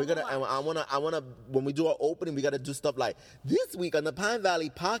episodes, and we're gonna. And I wanna. When we do our opening, we gotta do stuff like this week on the Pine Valley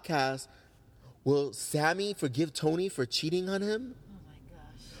podcast. Will Sammy forgive Tony for cheating on him? Oh my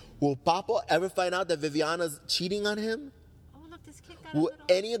gosh. Will Papa ever find out that Viviana's cheating on him? Oh look, this kid got Will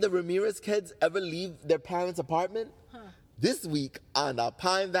any of the Ramirez kids ever leave their parents' apartment? Huh. This week on the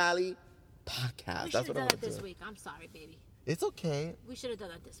Pine Valley podcast. We should have done that this week. I'm sorry, baby. It's okay. We should have done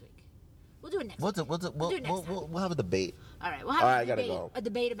that this week. We'll do it next We'll have a debate. All right, we'll have a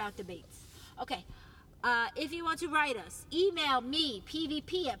debate about debates. Okay. If you want to write us, email me,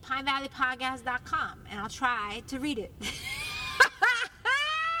 pvp@pinevalleypodcast.com, and I'll try to read it.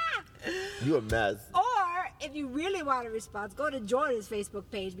 You a mess. Or if you really want a response, go to Jordan's Facebook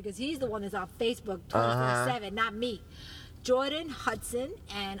page because he's the one that's on Facebook 24/7, not me. Jordan Hudson,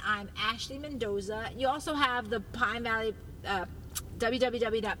 and I'm Ashley Mendoza. You also have the Pine Valley,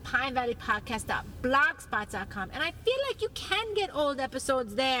 www.pinevalleypodcast.blogspot.com, and I feel like you can get old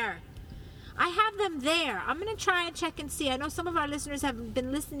episodes there. I have them there. I'm going to try and check and see. I know some of our listeners have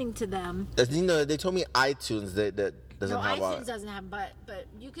been listening to them. You know, they told me iTunes that doesn't have iTunes doesn't have, but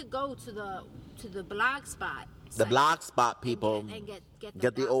you could go to the Blogspot. The Blogspot people and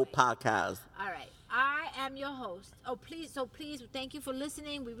get the old podcast. All right. I am your host. Please, thank you for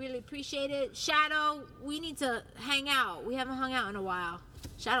listening. We really appreciate it. Shadow, we need to hang out. We haven't hung out in a while.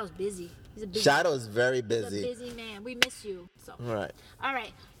 Shadow's busy. He's a busy Shadow is very busy. He's a busy man. We miss you. So. All right.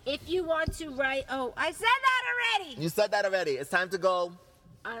 If you want to write, I said that already. You said that already. It's time to go.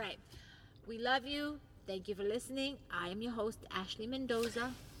 All right. We love you. Thank you for listening. I am your host, Ashley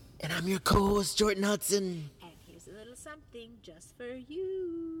Mendoza. And I'm your co-host, Jordan Hudson. And here's a little something just for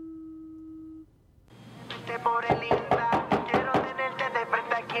you. Por el linda, quiero tenerte de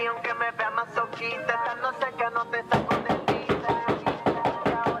frente aquí, aunque me veas masoquista, estando cerca no te saco de vista.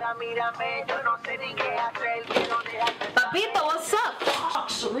 Y ahora mírame, yo no sé ni qué hacer, quiero dejarte. Papito, what's up? Oh,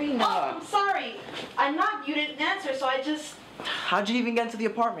 Serena. I'm sorry. I knocked, you didn't answer, so I just... How'd you even get into the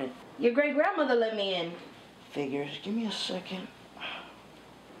apartment? Your great-grandmother let me in. Figures. Give me a second.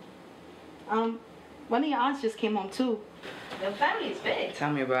 One of your aunts just came home, too. Your family is big.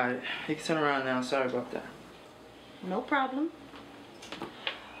 Tell me about it. You can turn around now. Sorry about that. No problem.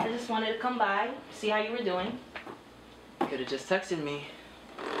 I just wanted to come by, see how you were doing. Could have just texted me.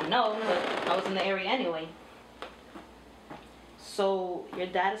 I know, but I was in the area anyway. So, your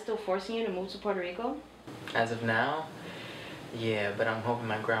dad is still forcing you to move to Puerto Rico? As of now? Yeah, but I'm hoping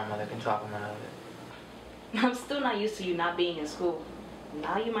my grandmother can talk him out of it. I'm still not used to you not being in school.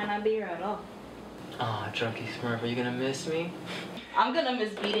 Now you might not be here at all. Aw, Drunky Smurf, are you gonna miss me? I'm gonna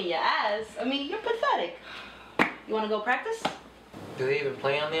miss beating your ass. I mean, you're pathetic. You wanna go practice? Do they even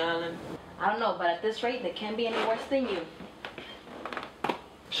play on the island? I don't know, but at this rate, they can't be any worse than you.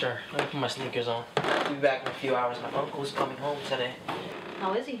 Sure, let me put my sneakers on. I'll be back in a few hours. My uncle's coming home today.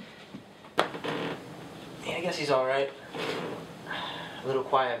 How is he? Yeah, I guess he's alright. A little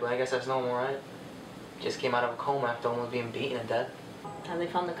quiet, but I guess that's normal, right? Just came out of a coma after almost being beaten to death. Have they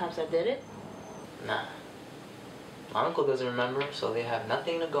found the cops that did it? Nah. My uncle doesn't remember, so they have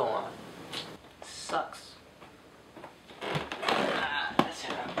nothing to go on. Sucks. Let's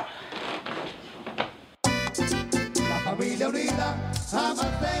head out. La familia unida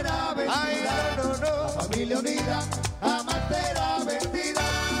jamás será vencida. No, no, no. La familia unida jamás será vencida.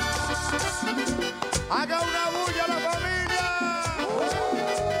 Haga una bulla la familia.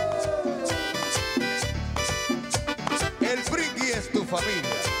 El friki es tu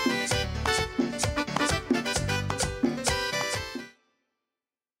familia.